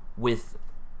go with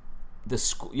the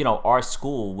school. Our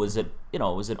school was it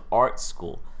was an art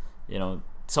school.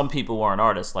 Some people weren't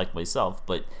artists like myself,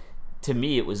 but to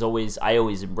me, it was always I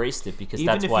always embraced it because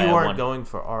even that's if why you I weren't wanted. going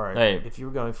for art, Right. if you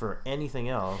were going for anything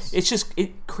else, It's just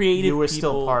creative. You were people,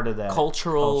 still part of that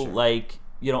cultural, culture. like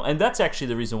and that's actually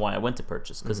the reason why I went to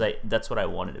Purchase because that's what I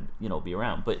wanted to be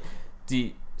around. But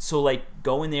so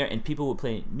going there and people would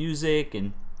play music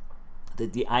and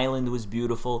the island was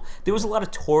beautiful. There was a lot of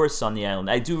tourists on the island.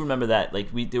 I do remember that.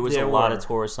 Like there was a lot of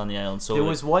tourists on the island. So there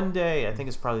was one day, I think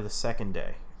it's probably the second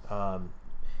day,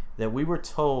 that we were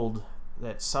told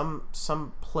that some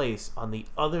place on the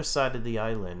other side of the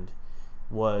island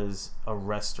was a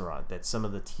restaurant that some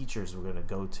of the teachers were going to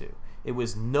go to. It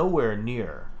was nowhere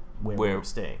near where we were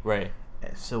staying. Right.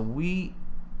 So we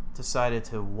decided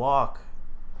to walk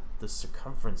the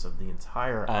circumference of the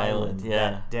entire island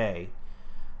that day.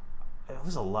 It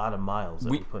was a lot of miles that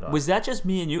we put on. Was that just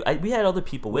me and you? We had other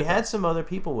people with us. We had some other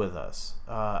people with us.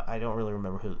 I don't really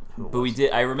remember who it was. But we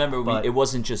did. I remember it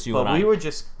wasn't just you and I. But we were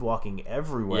just walking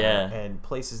everywhere Yeah. and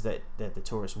places that the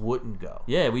tourists wouldn't go.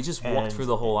 Yeah, we just walked through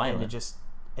the whole island.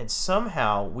 And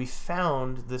somehow we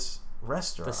found this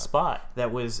restaurant. The spot.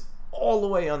 That was all the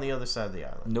way on the other side of the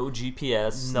island. No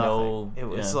GPS. Nothing. No. It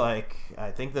was like,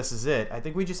 I think this is it. I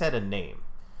think we just had a name.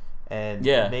 And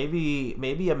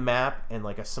maybe a map and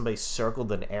like somebody circled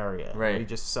an area. Right. We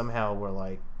just somehow were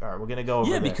like, all right, we're gonna go over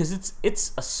there. Yeah, because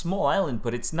it's a small island,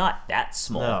 but it's not that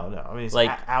small. No. I mean, it's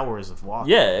like hours of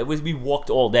walking. Yeah, it was. We walked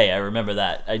all day. I remember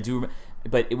that. I do.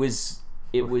 But it was.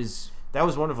 That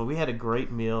was wonderful. We had a great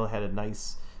meal. Had a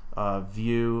nice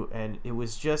view, and it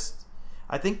was just.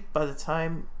 I think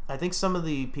some of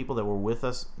the people that were with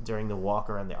us during the walk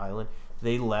around the island,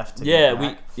 they left to get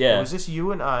back. It was just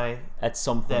you and I at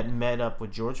some point that met up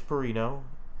with George Perino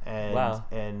and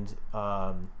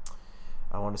I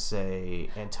want to say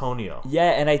Antonio.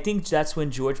 Yeah, and I think that's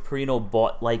when George Perino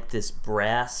bought like this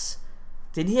brass.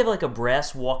 Didn't he have like a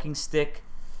brass walking stick?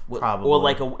 Probably.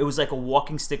 Or it was like a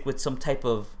walking stick with some type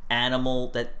of animal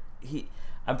that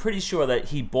I'm pretty sure that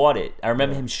he bought it. I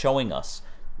remember him showing us.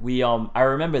 I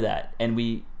remember that, and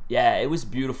it was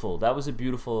beautiful. That was a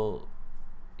beautiful.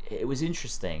 it was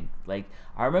interesting. Like,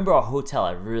 I remember our hotel.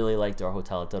 I really liked our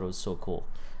hotel. I thought it was so cool.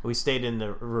 We stayed in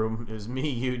the room. It was me,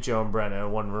 you, Joe, and Brenna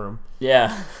in one room.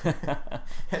 Yeah.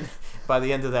 And by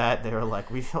the end of that, they were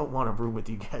like, we don't want to room with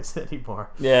you guys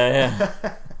anymore. Yeah.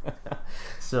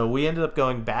 So we ended up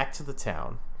going back to the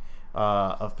town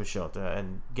of Pashota.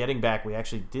 And getting back, we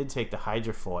actually did take the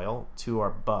hydrofoil to our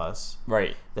bus.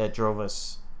 Right. That drove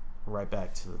us right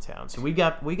back to the town. So we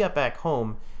got back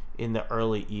home in the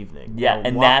early evening. Yeah, now,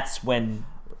 and that's when...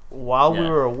 While we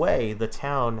were away, the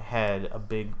town had a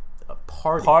big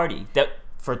party that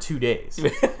for 2 days.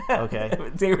 Okay,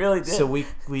 they really did. So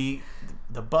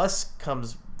the bus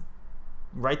comes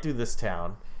right through this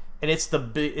town, and it's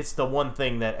the one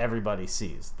thing that everybody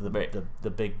sees, the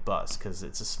big bus, because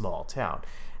it's a small town,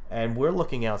 and we're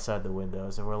looking outside the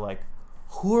windows and we're like,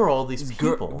 who are all these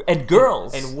people and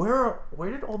girls? And where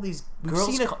did all these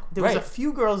girls? There was a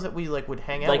few girls that we would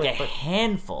hang out like with, a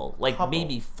handful, like couple.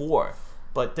 Maybe 4.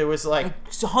 But there was like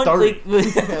 30.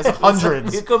 There's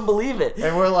hundreds. You couldn't believe it.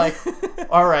 And we're like,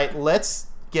 all right, let's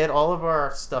get all of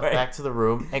our stuff back to the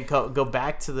room and go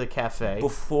back to the cafe.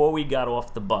 Before we got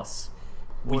off the bus,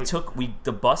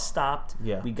 the bus stopped.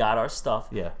 Yeah. We got our stuff.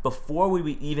 Yeah. Before we were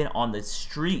even on the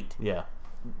street. Yeah.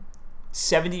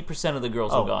 70% of the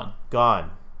girls were gone.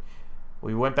 Gone.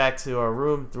 We went back to our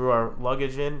room, threw our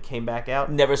luggage in, came back out.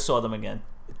 Never saw them again.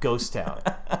 Ghost town.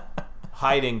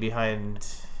 Hiding behind...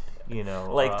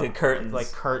 like the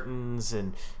curtains,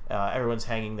 and everyone's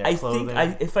hanging their clothing. I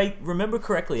think, if I remember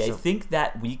correctly, I think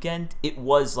that weekend it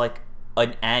was like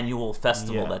an annual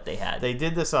festival that they had. They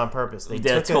did this on purpose. They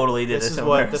totally did this on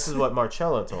purpose. This is what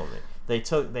Marcello told me.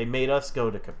 They made us go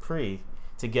to Capri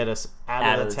to get us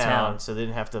out of the town, so they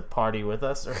didn't have to party with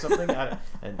us or something,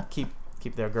 and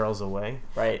keep their girls away.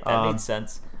 Right, that made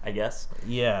sense, I guess.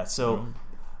 Yeah, so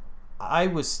I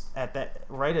was at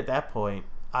that point.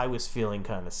 I was feeling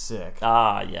kind of sick.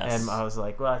 Ah, yes. And I was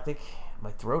like, well, I think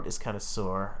my throat is kind of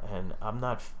sore, and I'm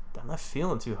not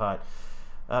feeling too hot.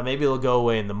 Maybe it'll go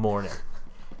away in the morning.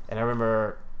 And I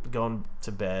remember going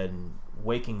to bed and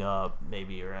waking up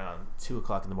maybe around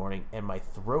 2:00 in the morning, and my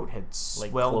throat had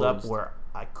swelled up where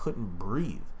I couldn't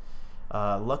breathe.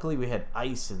 Luckily, we had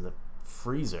ice in the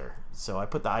freezer, so I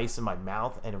put the ice in my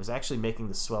mouth, and it was actually making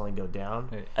the swelling go down.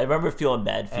 I remember feeling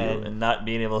bad for you and not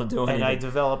being able to do anything. And I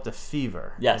developed a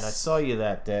fever. Yes. And I saw you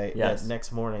that day, that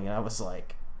next morning, and I was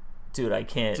like, dude, I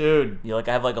can't. Dude. You're like,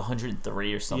 I have like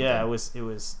 103 or something. Yeah, it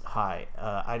was high.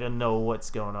 I didn't know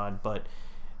what's going on, but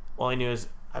all I knew is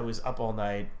I was up all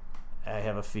night, I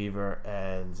have a fever,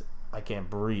 and I can't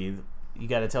breathe. You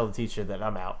got to tell the teacher that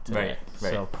I'm out today.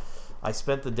 Right. So I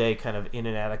spent the day kind of in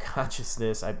and out of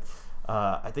consciousness. I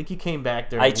think you came back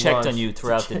during lunch. I checked on you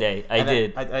throughout the day. I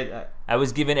did. I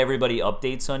was giving everybody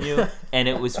updates on you, and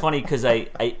it was funny because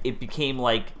it became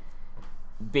like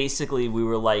basically we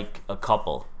were like a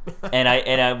couple, and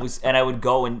I would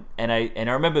go and I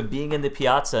remember being in the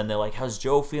piazza, and they're like, "How's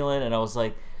Joe feeling?" And I was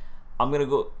like, "I'm gonna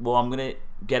go. Well, I'm gonna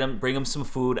bring him some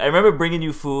food." I remember bringing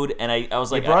you food, and I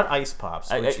was like, "You brought ice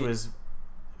pops," which was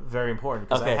very important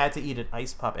because I had to eat an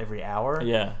ice pop every hour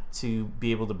to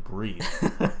be able to breathe.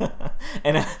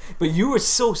 But you were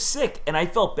so sick, and I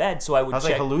felt bad, so I was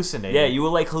like hallucinating. Yeah, you were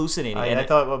like hallucinating. I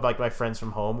thought like my friends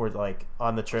from home were like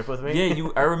on the trip with me. Yeah,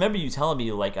 I remember you telling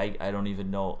me like I don't even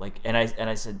know like, and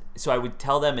I said, so I would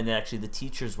tell them, and then actually the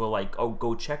teachers were like, oh,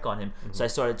 go check on him. So I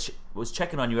started was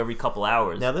checking on you every couple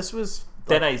hours. Now this was.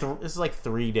 This is like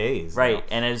 3 days, right?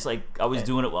 Now. And it's like I was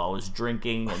doing it while I was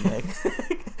drinking, and like,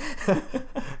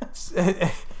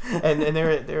 and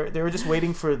they were just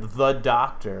waiting for the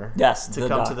doctor, to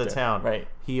come to the town. Right?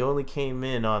 He only came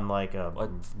in on like a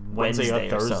Wednesday or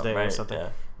Thursday or something. Yeah.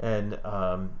 And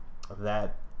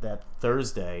that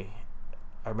Thursday,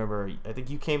 I remember. I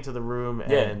think you came to the room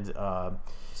and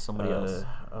somebody else,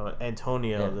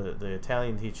 Antonio, the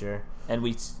Italian teacher. And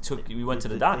we went to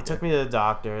the doctor. They took me to the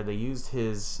doctor. They used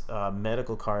his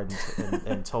medical card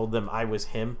and told them I was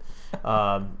him.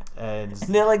 And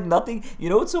they're like, nothing. You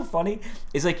know what's so funny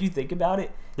is like you think about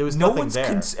it. There was nothing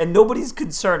there, and nobody's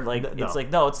concerned. Like it's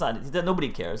like no, it's not. Nobody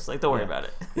cares. Like don't worry about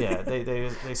it. Yeah,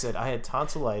 they said I had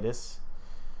tonsillitis,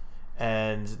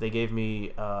 and they gave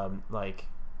me like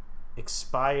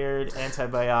expired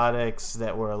antibiotics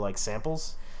that were like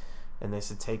samples. And they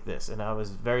said, take this. And I was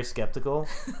very skeptical.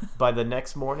 By the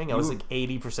next morning, I was like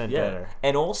 80% better.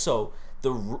 And also,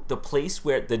 the place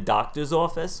where the doctor's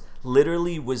office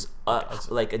literally was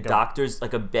like a doctor's,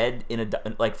 like a bed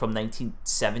like from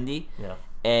 1970. Yeah.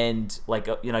 And like,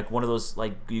 like one of those,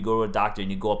 like you go to a doctor and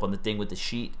you go up on the thing with the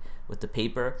sheet, with the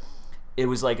paper. It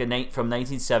was like from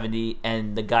 1970,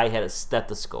 and the guy had a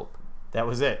stethoscope. That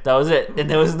was it. That was it. And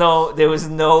there was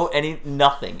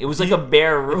nothing. It was like a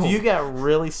bare room. If you got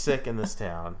really sick in this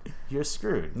town, you're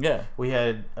screwed. Yeah. We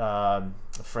had a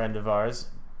friend of ours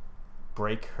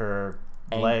break her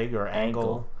leg or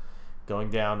ankle going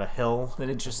down a hill. An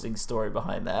interesting story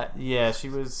behind that. Yeah, she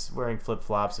was wearing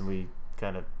flip-flops, and we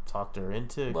kind of talked her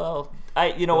into. Well,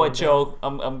 you know what, Joe?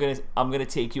 I'm gonna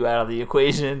take you out of the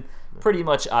equation. Pretty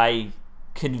much, I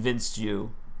convinced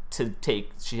you to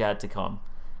take. She had to come,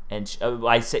 and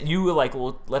I said you were like,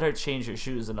 "Well, let her change her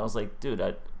shoes," and I was like, "Dude,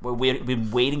 we've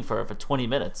been waiting for her for 20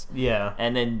 minutes." Yeah.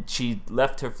 And then she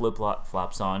left her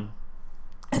flip-flops on,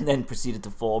 and then proceeded to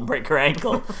fall and break her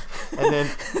ankle.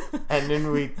 and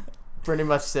then we pretty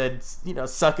much said,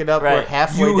 suck it up. Right. We're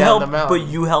halfway down the mountain. But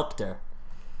you helped her.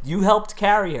 You helped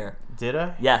carry her. Did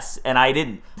I? Yes, and I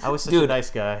didn't. I was such a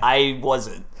nice guy. I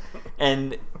wasn't.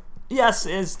 And yes,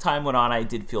 as time went on, I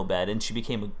did feel bad, and she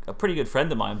became a pretty good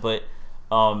friend of mine. But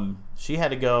she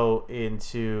had to go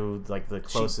into like the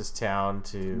closest town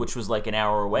to, which was like an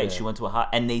hour away. Yeah. She went to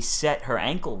and they set her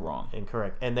ankle wrong.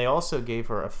 Incorrect. And they also gave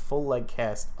her a full leg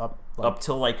cast up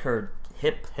till like her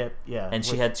hip. Yeah. And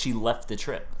she left the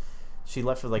trip. She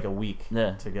left for like a week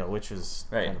to go, which was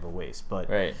kind of a waste. But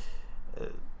right.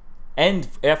 And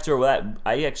after that,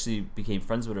 I actually became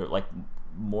friends with her, like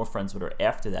more friends with her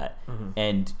after that. Mm-hmm.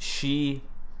 And she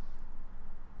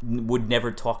would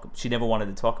never talk. She never wanted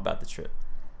to talk about the trip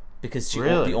because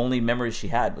the only memory she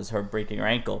had was her breaking her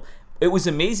ankle. It was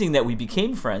amazing that we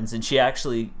became friends, and she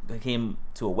actually came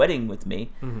to a wedding with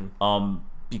me,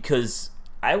 because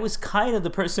I was kind of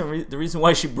the reason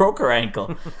why she broke her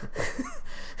ankle.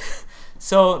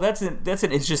 So that's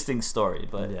an interesting story,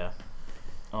 but yeah.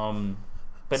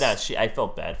 But no, I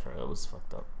felt bad for her. It was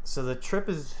fucked up. So the trip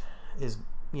is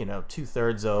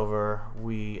 2/3 over.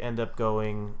 We end up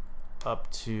going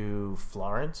up to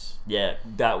Florence. Yeah,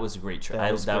 that was a great trip.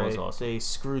 That was awesome. They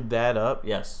screwed that up.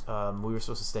 Yes. We were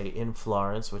supposed to stay in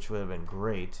Florence, which would have been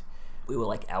great. We were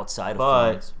like outside of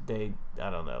Florence. But I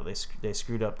don't know. They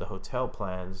screwed up the hotel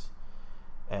plans,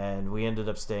 and we ended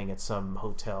up staying at some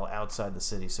hotel outside the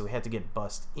city. So we had to get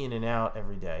bussed in and out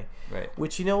every day. Right.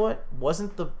 Which, you know what,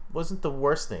 wasn't the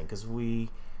worst thing, because we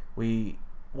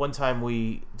one time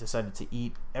we decided to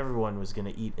eat. Everyone was going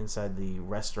to eat inside the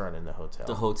restaurant in the hotel.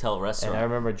 The hotel restaurant. And I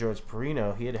remember George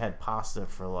Perino. He had pasta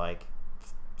for like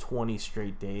 20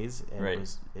 straight days, and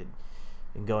right.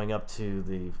 And going up to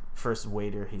the first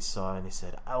waiter he saw, and he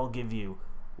said, "I will give you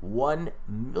 $1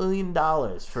 million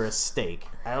for a steak.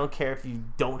 I don't care if you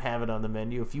don't have it on the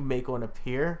menu. If you make one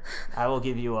appear, I will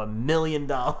give you $1 million."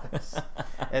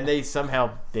 And they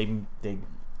somehow they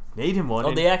made him one.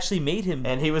 Oh, they actually made him.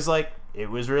 And he was like, "It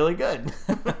was really good."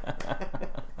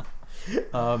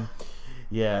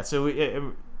 Yeah.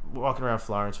 So walking around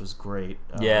Florence was great.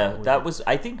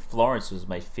 I think Florence was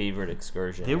my favorite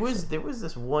excursion. There was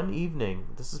this one evening.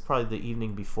 This is probably the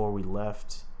evening before we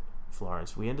left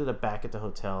Florence. We ended up back at the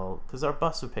hotel because our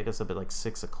bus would pick us up at like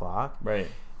 6:00, right?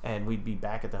 And we'd be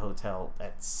back at the hotel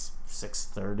at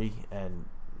 6:30 and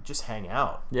just hang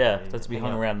out. Yeah, that's we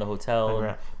hung around the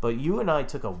hotel. But you and I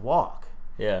took a walk.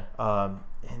 Yeah.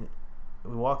 And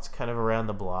we walked kind of around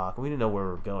the block. We didn't know where we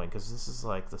were going because this is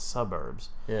like the suburbs.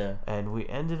 Yeah. And we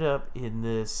ended up in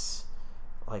this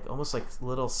like almost like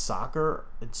little soccer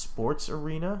and sports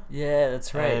arena. Yeah,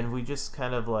 that's right. And we just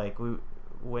kind of like we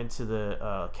went to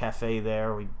the cafe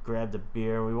there. We grabbed a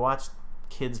beer. We watched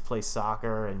kids play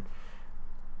soccer and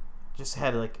just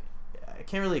had like, I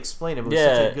can't really explain it, but it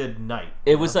was such a good night.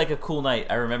 It was like a cool night.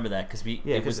 I remember that because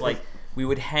it was like we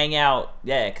would hang out.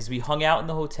 Yeah, because we hung out in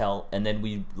the hotel, and then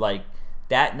we like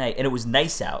that night, and it was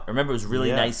nice out. I remember it was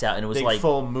really nice out, and it was big like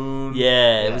full moon.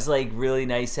 Yeah, it was like really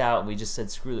nice out, and we just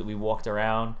said screw it. We walked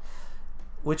around,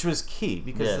 which was key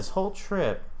because this whole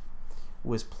trip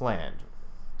was planned.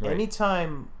 Right.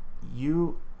 Anytime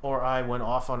you or I went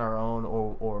off on our own,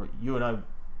 or you and I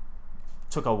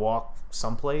took a walk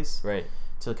someplace, right,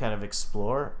 to kind of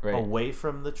explore away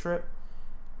from the trip,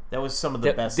 that was some of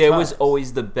the best. There times. Was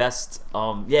always the best.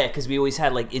 Because we always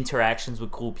had like interactions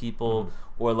with cool people,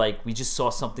 or like we just saw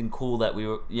something cool that we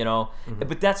were,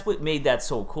 But that's what made that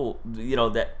so cool.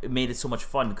 That it made it so much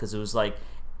fun because it was like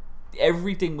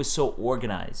everything was so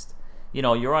organized.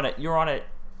 You're on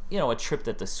a trip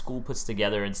that the school puts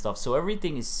together and stuff. So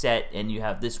everything is set, and you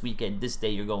have this weekend, this day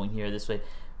you're going here, this way.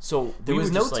 So there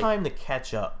was no time to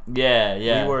catch up.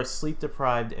 Yeah. We were sleep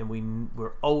deprived, and we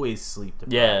were always sleep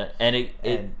deprived. Yeah,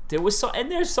 and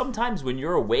there's some times when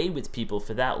you're away with people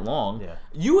for that long. Yeah.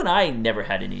 You and I never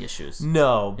had any issues.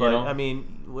 No, but I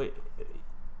mean,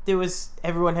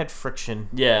 everyone had friction.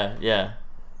 Yeah.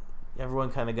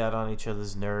 Everyone kind of got on each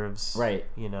other's nerves. Right.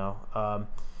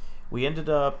 We ended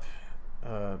up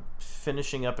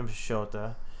finishing up in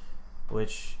Peshota,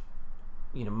 which,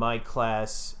 my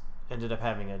class ended up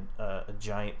having a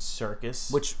giant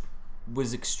circus. Which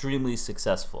was extremely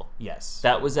successful. Yes.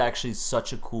 That was actually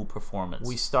such a cool performance.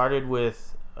 We started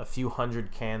with a few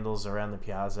hundred candles around the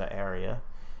piazza area.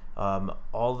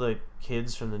 All the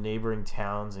kids from the neighboring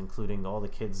towns, including all the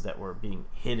kids that were being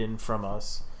hidden from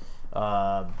us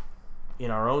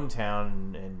in our own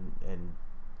town, and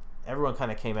everyone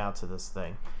kind of came out to this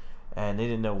thing, and they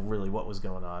didn't know really what was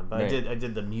going on. But Right. I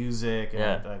did the music,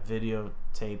 and I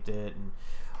videotaped it,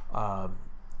 and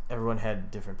everyone had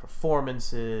different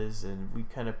performances, and we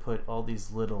kind of put all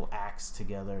these little acts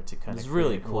together to kind It was of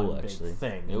really create cool, one actually. big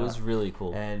thing. It was really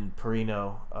cool. And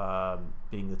Perino,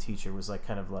 being the teacher, was like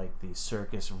kind of like the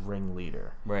circus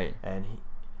ringleader, Right. and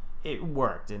it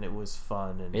worked, and it was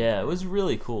fun. And Yeah, it was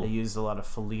really cool. they used a lot of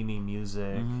Fellini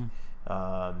music. Mhm.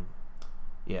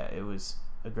 It was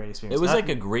a great experience. It was like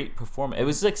a great performance. It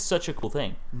was like such a cool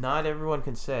thing. Not everyone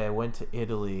can say I went to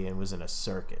Italy and was in a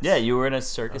circus. Yeah, you were in a I was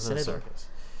circus in in a Italy. circus.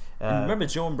 And remember,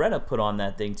 Joe and Brenna put on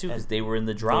that thing too, because and they were in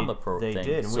the drama They thing.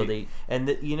 did. So they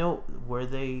Where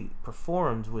they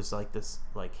performed was like this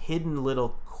like hidden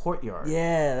little courtyard.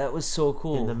 Yeah, that was so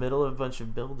cool. In the middle of a bunch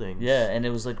of buildings. Yeah, and it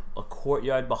was like a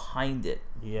courtyard behind it.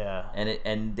 Yeah.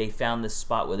 And they found this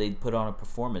spot where they put on a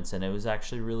performance, and it was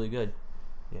actually really good.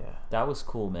 Yeah. That was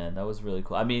cool, man. That was really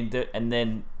cool. I mean, and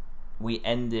then we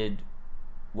ended.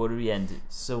 What did we end?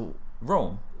 So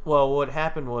Rome. Well, what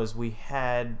happened was we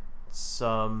had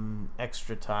some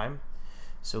extra time,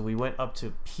 so we went up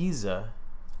to Pisa.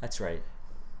 That's right.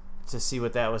 To see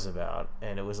what that was about,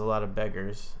 and it was a lot of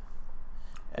beggars.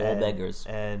 All beggars.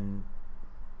 And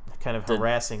kind of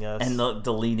harassing us. And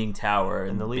the Leaning Tower.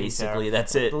 And the Leaning basically, Tower.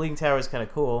 that's it. The Leaning Tower is kind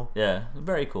of cool. Yeah,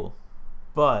 very cool.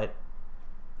 But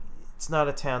it's not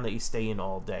a town that you stay in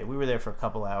all day. We were there for a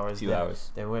couple hours. A few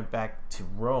hours. Then we went back to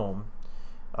Rome,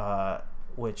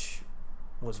 which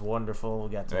was wonderful. We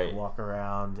got to walk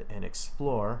around and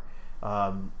explore.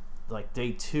 Like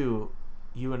day 2,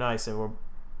 you and I said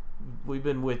we've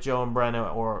been with Joe and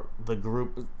Brenna or the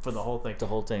group for the whole thing. The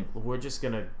whole thing. We're just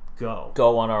gonna go.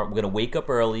 We're gonna wake up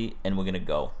early and we're gonna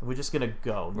go. We're just gonna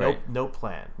go. No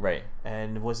plan. Right.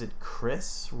 And was it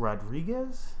Chris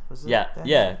Rodriguez? Was it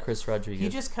Yeah, Chris Rodriguez. He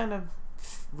just kind of,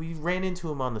 we ran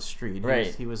into him on the street.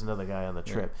 Right. He was another guy on the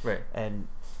trip. Right. And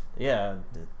yeah.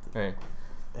 Right.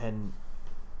 And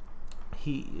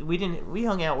we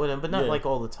hung out with him, but not like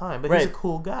all the time. But he's a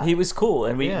cool guy. He was cool,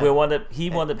 and he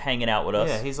wound up hanging out with us.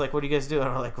 Yeah, he's like, "What are you guys doing?"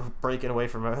 And we're like, "We're breaking away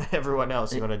from everyone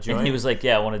else. You want to join?" And he was like,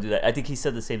 "Yeah, I want to do that." I think he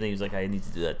said the same thing. He was like, "I need to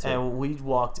do that too." And we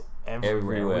walked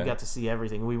everywhere. We got to see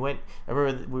everything. We went. I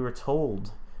remember we were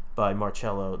told by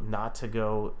Marcello not to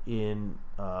go in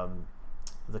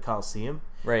the Colosseum.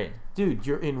 Right. Dude,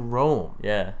 you're in Rome.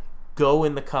 Yeah. Go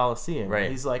in the Colosseum. Right.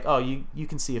 He's like, "Oh, you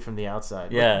can see it from the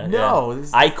outside." Yeah. Like, no. Yeah.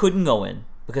 I couldn't go in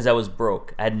because I was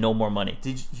broke. I had no more money.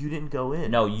 You didn't go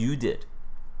in? No, you did.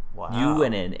 Wow. You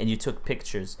went in and you took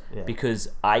pictures because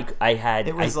I had.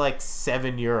 It was like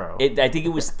 €7. I think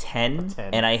it was 10,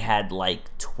 and I had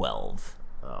like 12.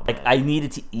 Oh, like man. I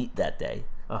needed to eat that day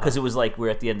because it was like we're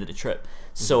at the end of the trip.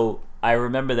 So I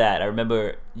remember that. I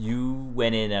remember you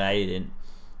went in and I didn't,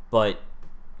 but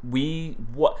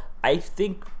I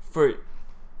think for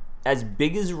as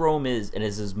big as Rome is and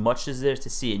as much as there's to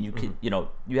see, and you could you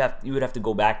would have to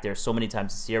go back there so many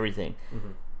times to see everything.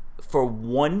 For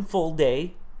one full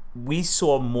day, we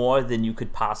saw more than you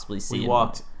could possibly see. We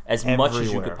walked as everywhere. Much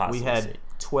as you could possibly see. We had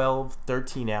 12,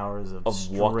 13 hours of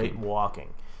straight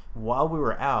walking. While we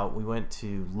were out, we went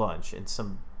to lunch, and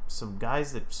some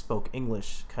guys that spoke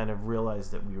English kind of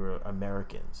realized that we were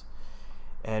Americans,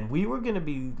 and we were going to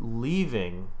be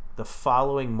leaving the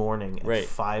following morning at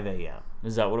 5 a.m.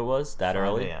 Is that what it was? That 5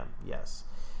 early? 5 a.m. Yes.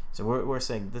 So we're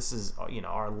saying this is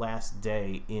our last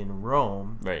day in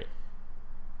Rome. Right.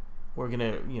 We're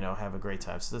gonna have a great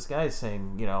time. So this guy is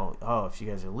saying if you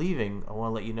guys are leaving, I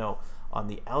want to let you know on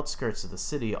the outskirts of the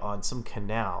city on some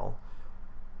canal,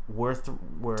 we're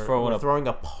throwing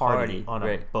a party on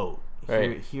a boat.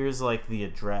 Here's like the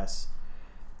address.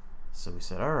 So we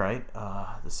said, all right,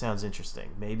 this sounds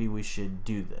interesting. Maybe we should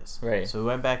do this. Right. So we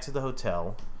went back to the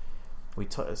hotel. We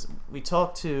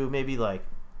talked to maybe like,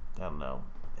 I don't know,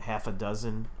 half a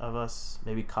dozen of us.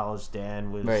 Maybe College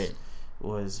Dan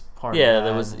was part of that.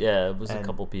 It was a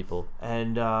couple people.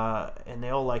 And they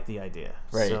all liked the idea.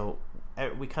 Right. So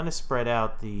we kind of spread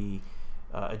out the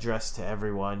address to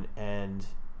everyone, and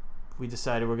we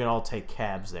decided we're gonna all take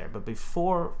cabs there. But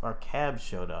before our cab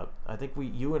showed up, I think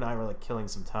you and I were like killing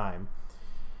some time,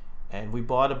 and we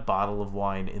bought a bottle of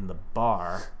wine in the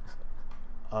bar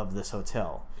of this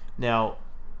hotel. Now,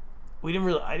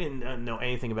 I didn't know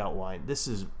anything about wine. This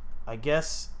is, I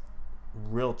guess,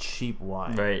 real cheap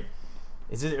wine. Right.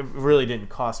 It really didn't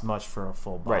cost much for a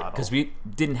full bottle. Right, because we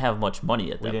didn't have much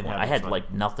money at that point. I had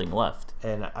like nothing left.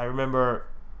 And I remember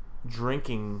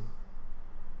drinking,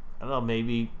 I don't know,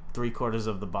 maybe 3/4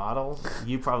 of the bottle.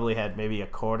 You probably had maybe a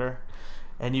quarter.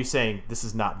 And you saying, this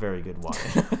is not very good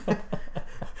wine.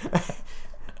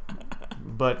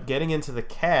 But getting into the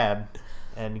cab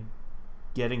and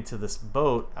getting to this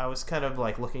boat, I was kind of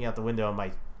like looking out the window and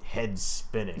my head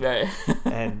spinning. Right.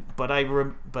 But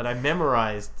I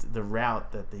memorized the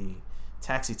route that the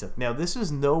taxi took. Now this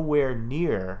was nowhere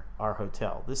near our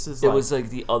hotel. This is it was like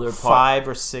the other part 5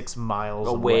 or 6 miles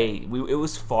away. It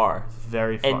was far,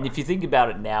 very far. And if you think about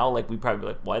it now, like we probably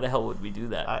like, why the hell would we do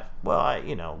that?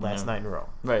 Last night in Rome.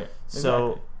 Right.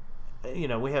 So,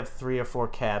 we have 3 or 4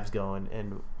 cabs going,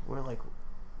 and we're like,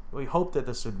 we hoped that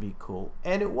this would be cool,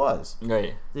 and it was.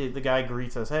 Right. The guy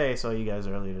greets us, hey, saw you guys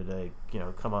earlier today,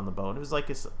 come on the boat. It was like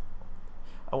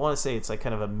I want to say it's like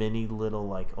kind of a mini little,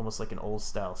 like almost like an old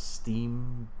style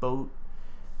steamboat.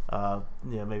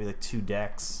 Maybe like 2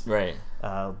 decks. Right.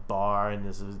 Bar,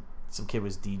 and some kid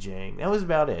was DJing. That was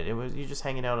about it. You're just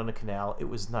hanging out on a canal. It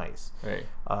was nice. Right.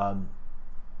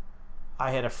 I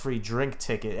had a free drink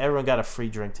ticket. Everyone got a free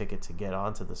drink ticket to get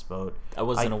onto this boat. I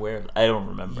wasn't aware of it. I don't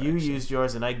remember. You used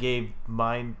yours, and I gave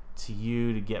mine to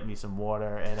you to get me some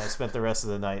water, and I spent the rest of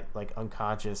the night like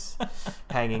unconscious,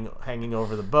 hanging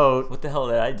over the boat. What the hell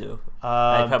did I do?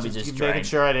 I probably just drank. Making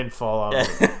sure I didn't fall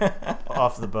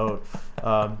off the boat.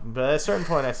 But at a certain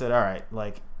point, I said, "All right,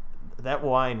 like that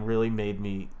wine really made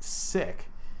me sick.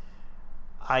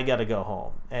 I got to go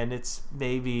home, and it's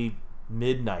maybe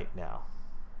midnight now."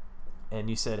 And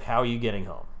you said, how are you getting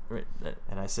home? Right.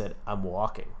 And I said, I'm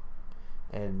walking.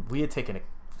 And we had taken a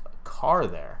car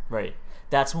there. Right.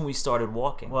 That's when we started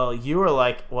walking. Well, you were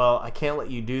like, well, I can't let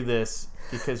you do this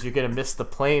because you're going to miss the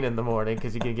plane in the morning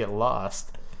because you're going to get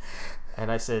lost.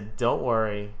 And I said, don't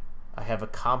worry. I have a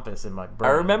compass in my brain.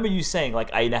 I remember you saying, like,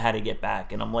 I know how to get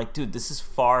back. And I'm like, dude, this is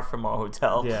far from our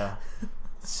hotel. Yeah.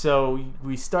 So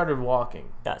we started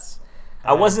walking. Yes.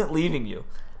 I wasn't leaving you.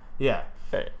 Yeah.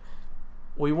 Right.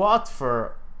 We walked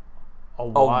for a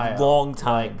while. A long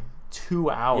time. Like 2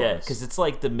 hours. Yeah, because it's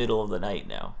like the middle of the night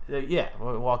now. Yeah,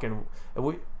 we're walking.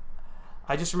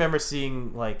 I just remember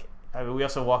seeing, like, we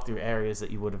also walked through areas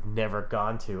that you would have never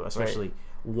gone to, especially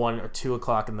 1 or 2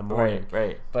 o'clock in the morning.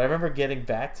 Right. But I remember getting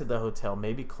back to the hotel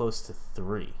maybe close to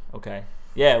 3. Okay.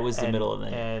 Yeah, it was the middle of the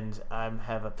night. And I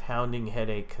have a pounding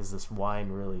headache because this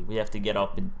wine really... We have to get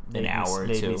up in an hour or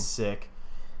 2. Made me sick.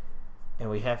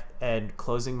 And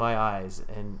closing my eyes,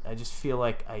 and I just feel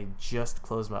like I just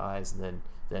closed my eyes, and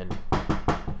then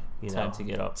time to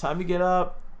get up. Time to get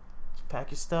up,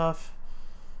 pack your stuff.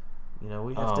 We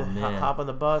have to hop on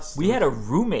the bus. We had a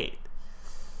roommate.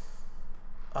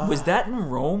 Was that in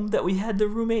Rome that we had the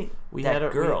roommate? We had a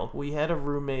girl. We had a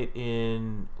roommate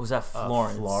in. Was that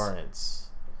Florence? Florence.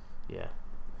 Yeah.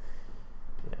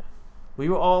 We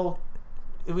were all.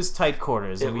 It was tight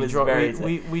quarters, and we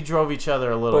drove each other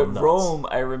a little nuts. But Rome,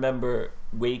 I remember,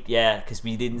 because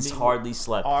we didn't hardly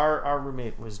slept. Our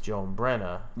roommate was Joan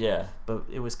Brenna. Yeah. But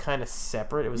it was kind of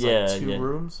separate. It was like 2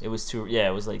 rooms. It was 2. Yeah,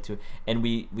 it was like 2. And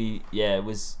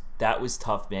that was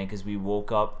tough, man, because we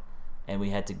woke up and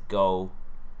we had to go,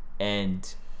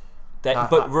 and that.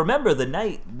 But remember the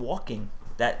night walking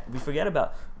that we forget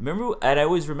about. Remember, and I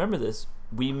always remember this.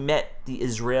 We met the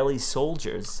Israeli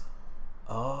soldiers.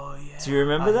 Oh yeah. Do you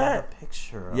remember that? I have a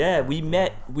picture of that. We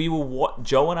met. We were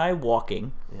Joe and I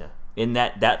walking. Yeah. In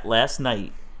that last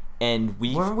night, and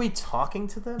weren't we talking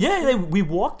to them? Yeah, we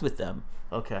walked with them.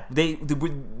 Okay.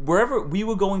 Wherever we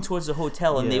were going towards the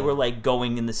hotel, and they were like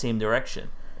going in the same direction,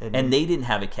 and they didn't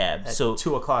have a cab. So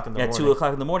 2 o'clock in the morning. Yeah, 2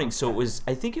 o'clock in the morning. Okay. So it was.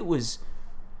 I think it was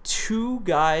 2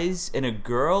 guys and a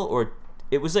girl, or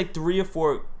it was like 3 or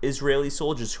 4 Israeli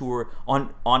soldiers who were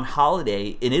on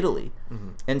holiday in Italy,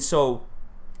 and so.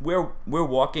 We're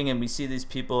walking and we see these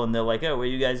people and they're like, oh, where are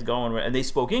you guys going? And they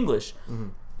spoke English,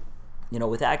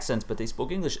 with accents, but they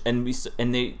spoke English. And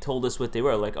they told us what they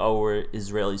were. Like, oh, we're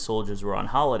Israeli soldiers. We're on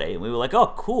holiday. And we were like,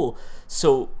 oh, cool.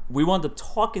 So we wound up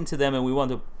talking to them and we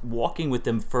wound up walking with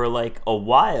them for like a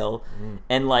while.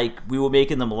 And like we were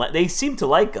making them, they seemed to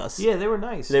like us. Yeah, they were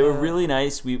nice. They were really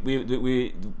nice.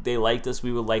 They liked us.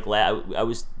 We were like, I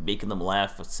was making them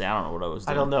laugh. I don't know what I was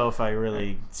doing. I don't know if I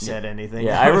really said anything.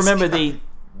 Yeah, I remember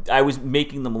I was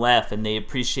making them laugh, and they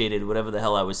appreciated whatever the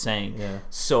hell I was saying. Yeah.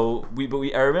 So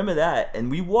I remember that, and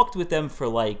we walked with them for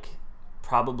like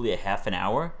probably a half an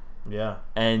hour, Yeah.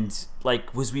 And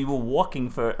like, we were walking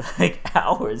for like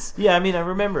hours. Yeah, I mean, I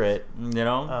remember it. You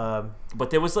know, but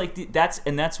there was like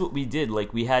that's what we did.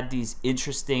 Like, we had these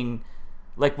interesting,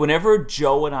 like, whenever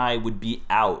Joe and I would be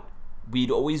out,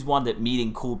 we'd always wound up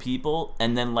meeting cool people,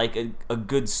 and then like a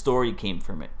good story came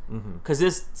from it. Because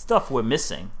there's stuff we're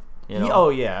missing. You know? Oh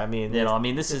yeah, I mean,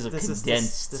 this is a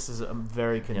condensed. This is a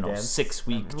very condensed,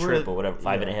 6-week trip or whatever,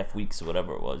 5.5 weeks or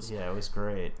whatever it was. Yeah, it was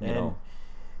great.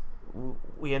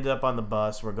 We ended up on the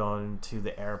bus. We're going to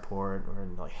the airport. We're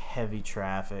in like heavy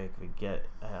traffic.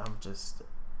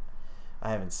 I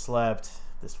haven't slept.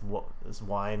 This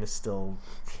wine is still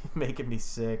making me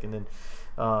sick. And then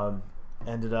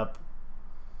ended up,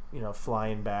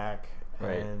 flying back.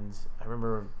 Right. And I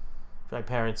remember my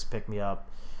parents picked me up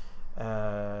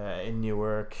in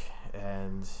Newark,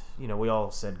 and we all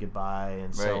said goodbye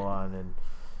and so on. And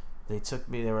they took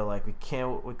me. They were like, we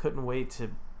couldn't wait to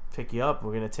pick you up.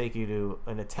 We're gonna take you to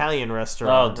an Italian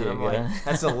restaurant. Oh, dude, and I'm like,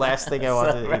 that's the last thing I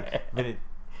wanted to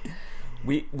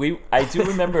eat. I do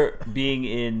remember being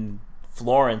in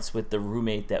Florence with the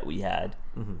roommate that we had,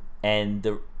 and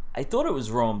I thought it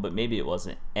was Rome, but maybe it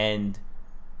wasn't. And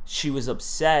she was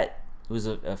upset. It was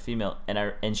a female,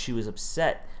 and she was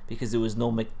upset because there was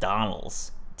no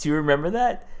McDonald's. Do you remember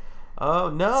that? Oh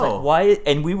no! It's like, why?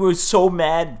 And we were so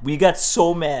mad. We got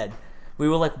so mad. We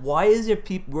were like, why is there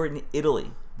people? We're in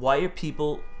Italy. Why are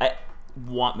people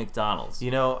want McDonald's?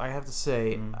 I have to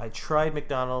say, I tried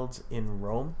McDonald's in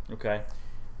Rome. Okay.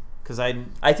 Because I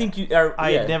think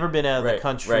I had never been out of the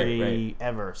country right.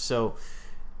 ever, so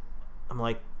I'm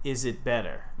like, is it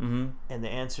better? Mm-hmm. And the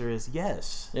answer is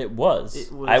yes. It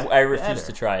was. I refused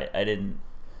to try it. I didn't.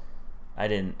 I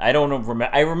don't know.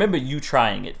 I remember you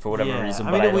trying it for whatever reason.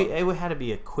 I mean, it had to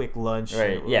be a quick lunch.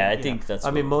 Right. Yeah, I think that's. I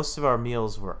mean, most of our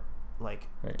meals were like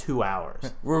 2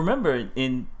 hours. Remember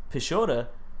in Peshota,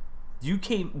 you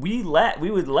came. We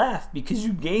would laugh because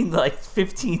you gained like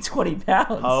 15, 20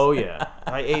 pounds. Oh yeah,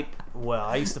 I ate. Well,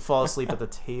 I used to fall asleep at the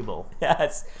table.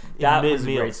 Yes, that was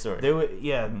a great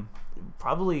story.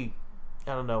 Probably.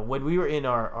 I don't know, when we were in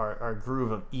our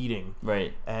groove of eating,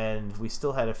 right, and we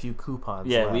still had a few coupons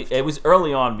left. It was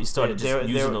early on we started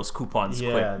using those coupons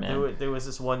quick, man. There was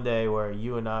this one day where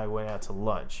you and I went out to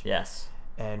lunch. Yes.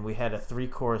 And we had a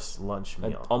 3-course lunch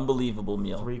meal. An unbelievable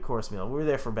meal. 3-course meal. We were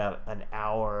there for about an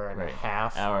hour and a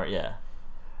half. Yeah.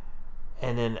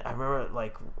 And then I remember,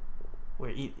 like, we're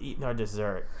eating our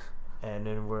dessert, and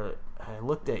then I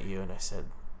looked at you and I said,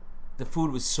 the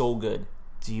food was so good.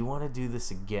 Do you want to do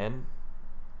this again?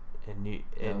 And you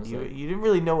didn't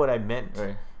really know what I meant.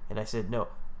 Right. And I said, no,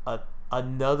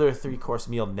 another 3-course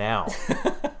meal now.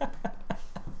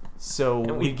 So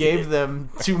we gave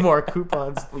them 2 more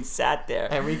coupons. We sat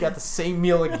there. And we got the same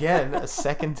meal again a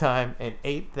second time and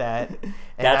ate that. And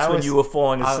that's when you were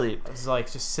falling asleep. I was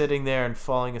like just sitting there and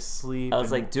falling asleep. I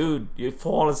was like, dude, you're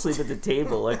falling asleep at the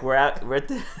table. Like we're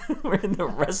in the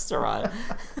restaurant.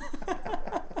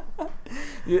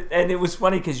 And it was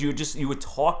funny because you were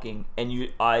talking and your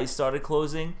eyes started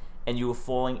closing and you were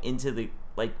falling into the,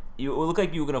 like, you looked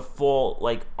like you were gonna fall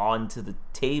like onto the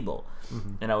table.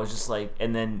 And I was just like,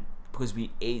 and then because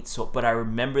we ate so, but I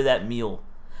remember that meal.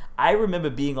 I remember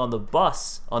being on the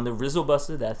bus, on the Rizzo bus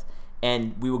to death,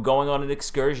 and we were going on an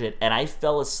excursion, and I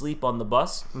fell asleep on the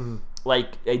bus,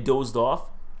 like I dozed off,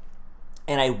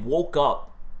 and I woke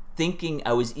up thinking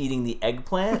I was eating the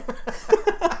eggplant.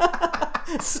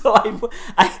 So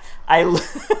I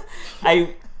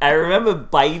remember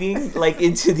biting like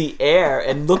into the air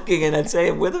and looking and then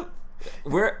saying,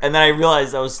 where? And then I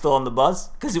realized I was still on the bus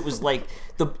because it was like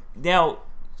now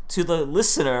to the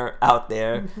listener out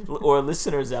there or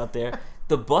listeners out there,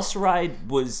 the bus ride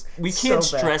was, we can't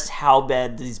stress how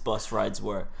bad these bus rides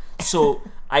were. So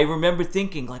I remember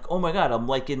thinking like, oh my God, I'm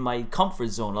like in my comfort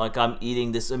zone, like I'm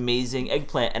eating this amazing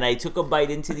eggplant, and I took a bite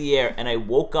into the air and I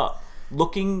woke up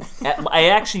looking at, I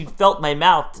actually felt my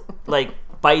mouth like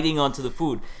biting onto the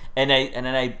food, and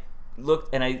then I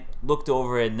looked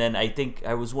over, and then I think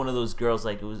I was one of those girls,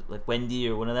 like it was like Wendy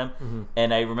or one of them,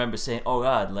 and I remember saying, "Oh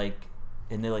God," like,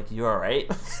 and they're like, "You all right?"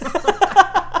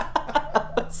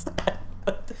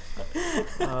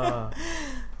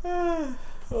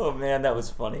 Oh man, that was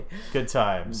funny. Good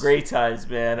times. Great times,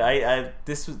 man.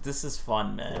 This is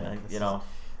fun, man. Yeah,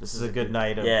 this is a good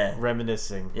night of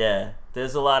reminiscing. Yeah,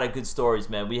 there's a lot of good stories,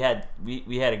 man. We had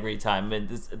a great time, and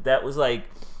that was like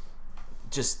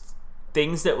just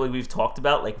things that we've talked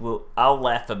about. Like I'll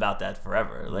laugh about that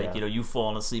forever. Like you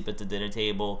falling asleep at the dinner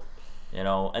table,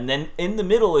 and then in the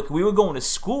middle, like we were going to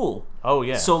school. Oh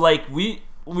yeah. So like we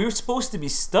were supposed to be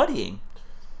studying.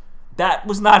 That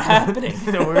was not happening.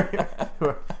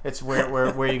 It's where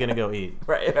are you gonna go eat?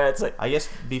 Right. It's like I guess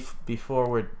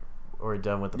before we're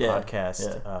done with the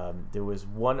podcast, there was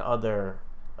one other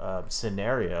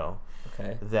scenario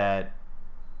okay. that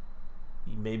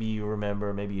maybe you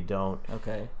remember, maybe you don't.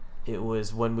 Okay. It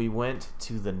was when we went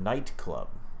to the nightclub.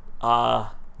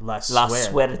 La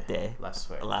Suerte. La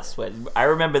Suerte. I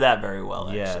remember that very well.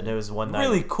 Actually. Yeah, there was one night.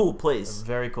 Really cool place.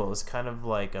 Very cool. It was kind of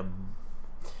like a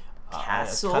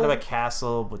castle. Kind of a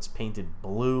castle, but it's painted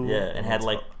blue. Yeah, and had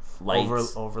like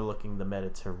lights overlooking the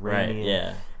Mediterranean. Right.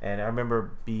 Yeah. And I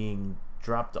remember being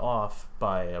dropped off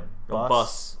by a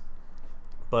bus.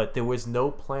 But there was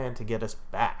no plan to get us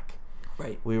back.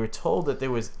 Right. We were told that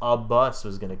there was a bus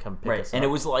was going to come pick us up. And it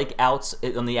was like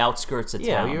on the outskirts of town.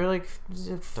 Yeah, we were like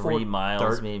 3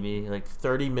 miles, maybe like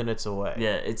 30 minutes away.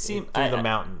 Yeah, it seemed through the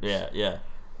mountains. Yeah.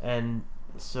 And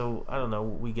so I don't know.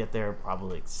 We get there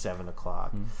probably like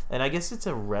 7:00, and I guess it's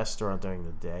a restaurant during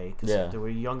the day because there were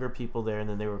younger people there, and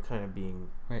then they were kind of being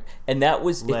right. And that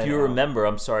was, if you out. remember,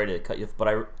 I'm sorry to cut you off,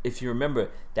 but if you remember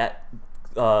that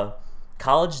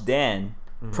College Dan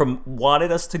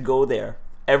wanted us to go there.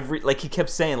 He kept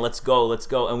saying, let's go,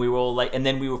 and we were all like, and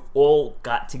then we were all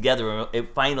got together, and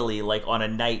it finally, like on a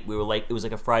night, we were like, it was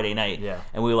like a Friday night,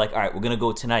 and we were like, all right, we're gonna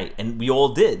go tonight, and we all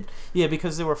did. Yeah,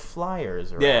 because there were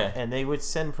flyers around, and they would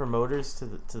send promoters to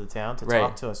the town to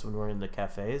talk to us when we were in the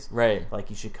cafes, right? Like,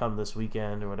 you should come this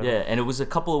weekend or whatever. Yeah, and it was a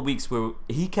couple of weeks where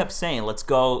he kept saying, let's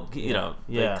go,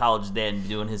 like College Dan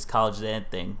doing his College Dan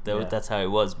thing. That's how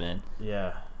it was, man.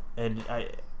 Yeah, and I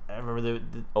remember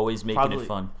the always making it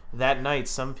fun. That night,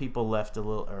 some people left a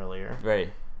little earlier.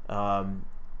 Right. And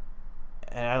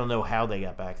I don't know how they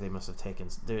got back. They must have taken.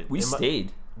 We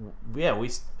stayed. Yeah,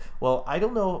 Well, I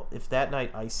don't know if that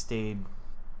night I stayed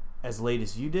as late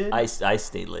as you did. I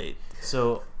stayed late.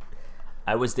 So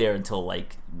I was there until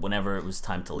like whenever it was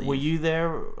time to leave. Were you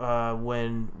there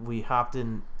when we hopped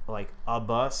in like a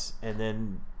bus and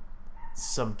then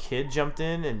some kid jumped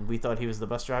in and we thought he was the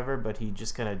bus driver, but he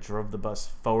just kind of drove the bus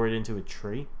forward into a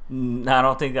tree? No, I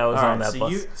don't think I was on that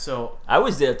bus. So I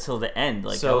was there till the end.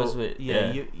 Like I was with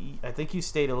I think you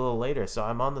stayed a little later. So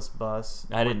I'm on this bus.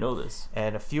 I didn't know this.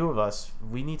 And a few of us,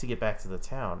 we need to get back to the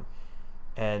town,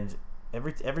 and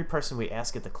every person we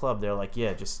ask at the club, they're like,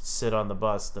 yeah, just sit on the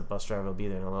bus. The bus driver will be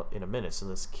there in a minute. So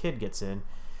this kid gets in,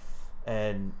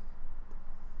 and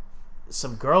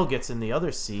some girl gets in the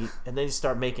other seat, and then you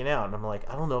start making out, and I'm like,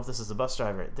 I don't know if this is the bus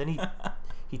driver. Then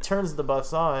he turns the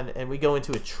bus on, and we go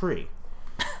into a tree,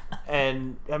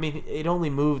 and I mean, it only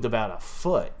moved about a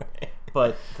foot,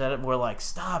 but then we're like,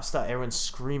 stop! Everyone's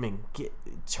screaming,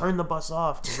 turn the bus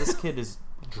off, because this kid is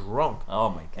drunk. Oh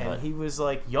my god! And he was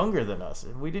like younger than us,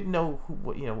 and we didn't know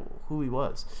who he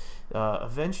was.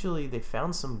 Eventually, they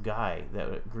found some guy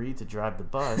that agreed to drive the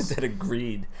bus. That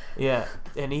agreed. Yeah,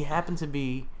 and he happened to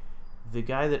be the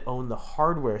guy that owned the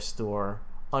hardware store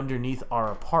underneath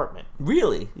our apartment.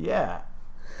 Really? Yeah.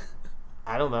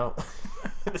 I don't know.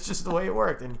 It's just the way it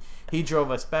worked. And he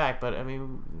drove us back, but I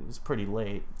mean, it was pretty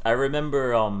late. I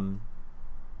remember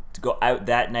to go out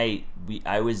that night,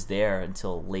 I was there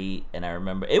until late, and I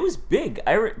remember it was big.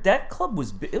 That club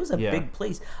was big. It was a big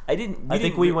place. I think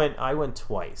I went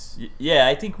twice. Yeah,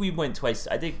 I think we went twice.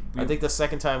 I think the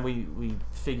second time we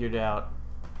figured out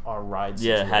our ride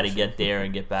situation. How to get there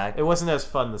and get back. It wasn't as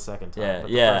fun the second time.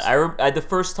 The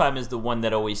first time is the one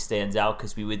that always stands out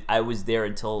because I was there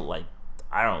until like,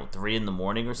 I don't know, 3 a.m.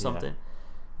 or something.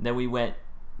 Yeah. And then we went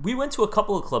to a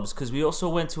couple of clubs because we also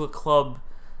went to a club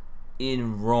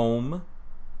in Rome,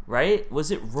 right? Was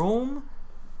it Rome?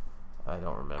 I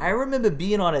don't remember. I remember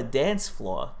being on a dance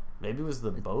floor. Maybe it was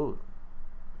the boat.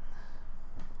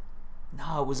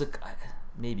 No, it was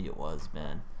maybe it was,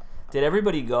 man. Did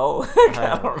everybody go?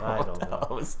 I don't know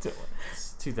what I was doing.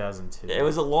 It's 2002. It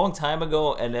was a long time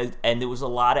ago, and there was a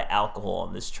lot of alcohol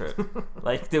on this trip.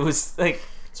 Like there was like.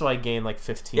 So I gained like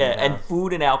 15. Yeah, pounds. And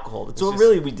food and alcohol. That's what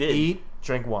really we did. Eat,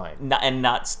 drink wine, and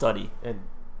not study, and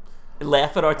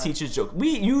laugh at our teachers' jokes.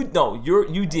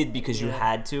 You did because you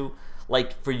had to,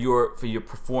 like for your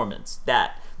performance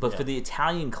but for the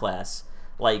Italian class,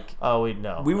 like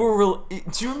we were.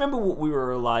 Do you remember what we were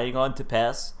relying on to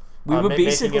pass? We were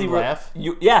basically laugh.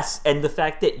 Yes, and the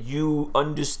fact that you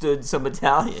understood some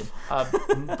Italian,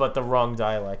 but the wrong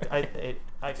dialect.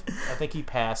 I think he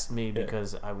passed me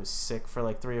because I was sick for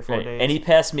like 3 or 4 days, and he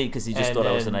passed me because he just thought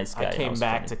I was a nice guy. I came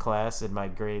back to class and my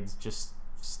grades just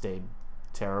stayed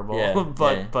terrible,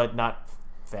 but but not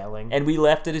failing. And we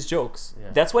laughed at his jokes. Yeah.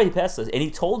 That's why he passed us, and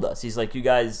he told us, he's like, "You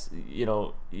guys,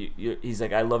 he's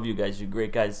like, I love you guys. You're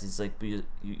great guys." He's like, "But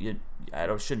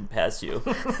I shouldn't pass you."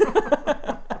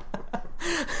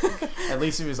 At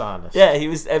least he was honest. Yeah, he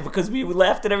was, because we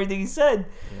laughed at everything he said.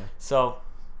 Yeah. So,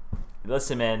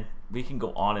 listen, man, we can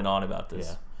go on and on about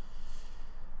this.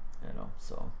 Yeah. You know,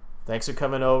 so. Thanks for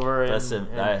coming over and,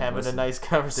 having a nice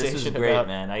conversation. This was great, about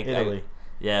man. Italy.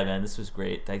 Yeah, man, this was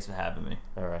great. Thanks for having me.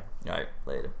 All right. All right,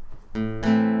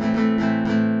 later.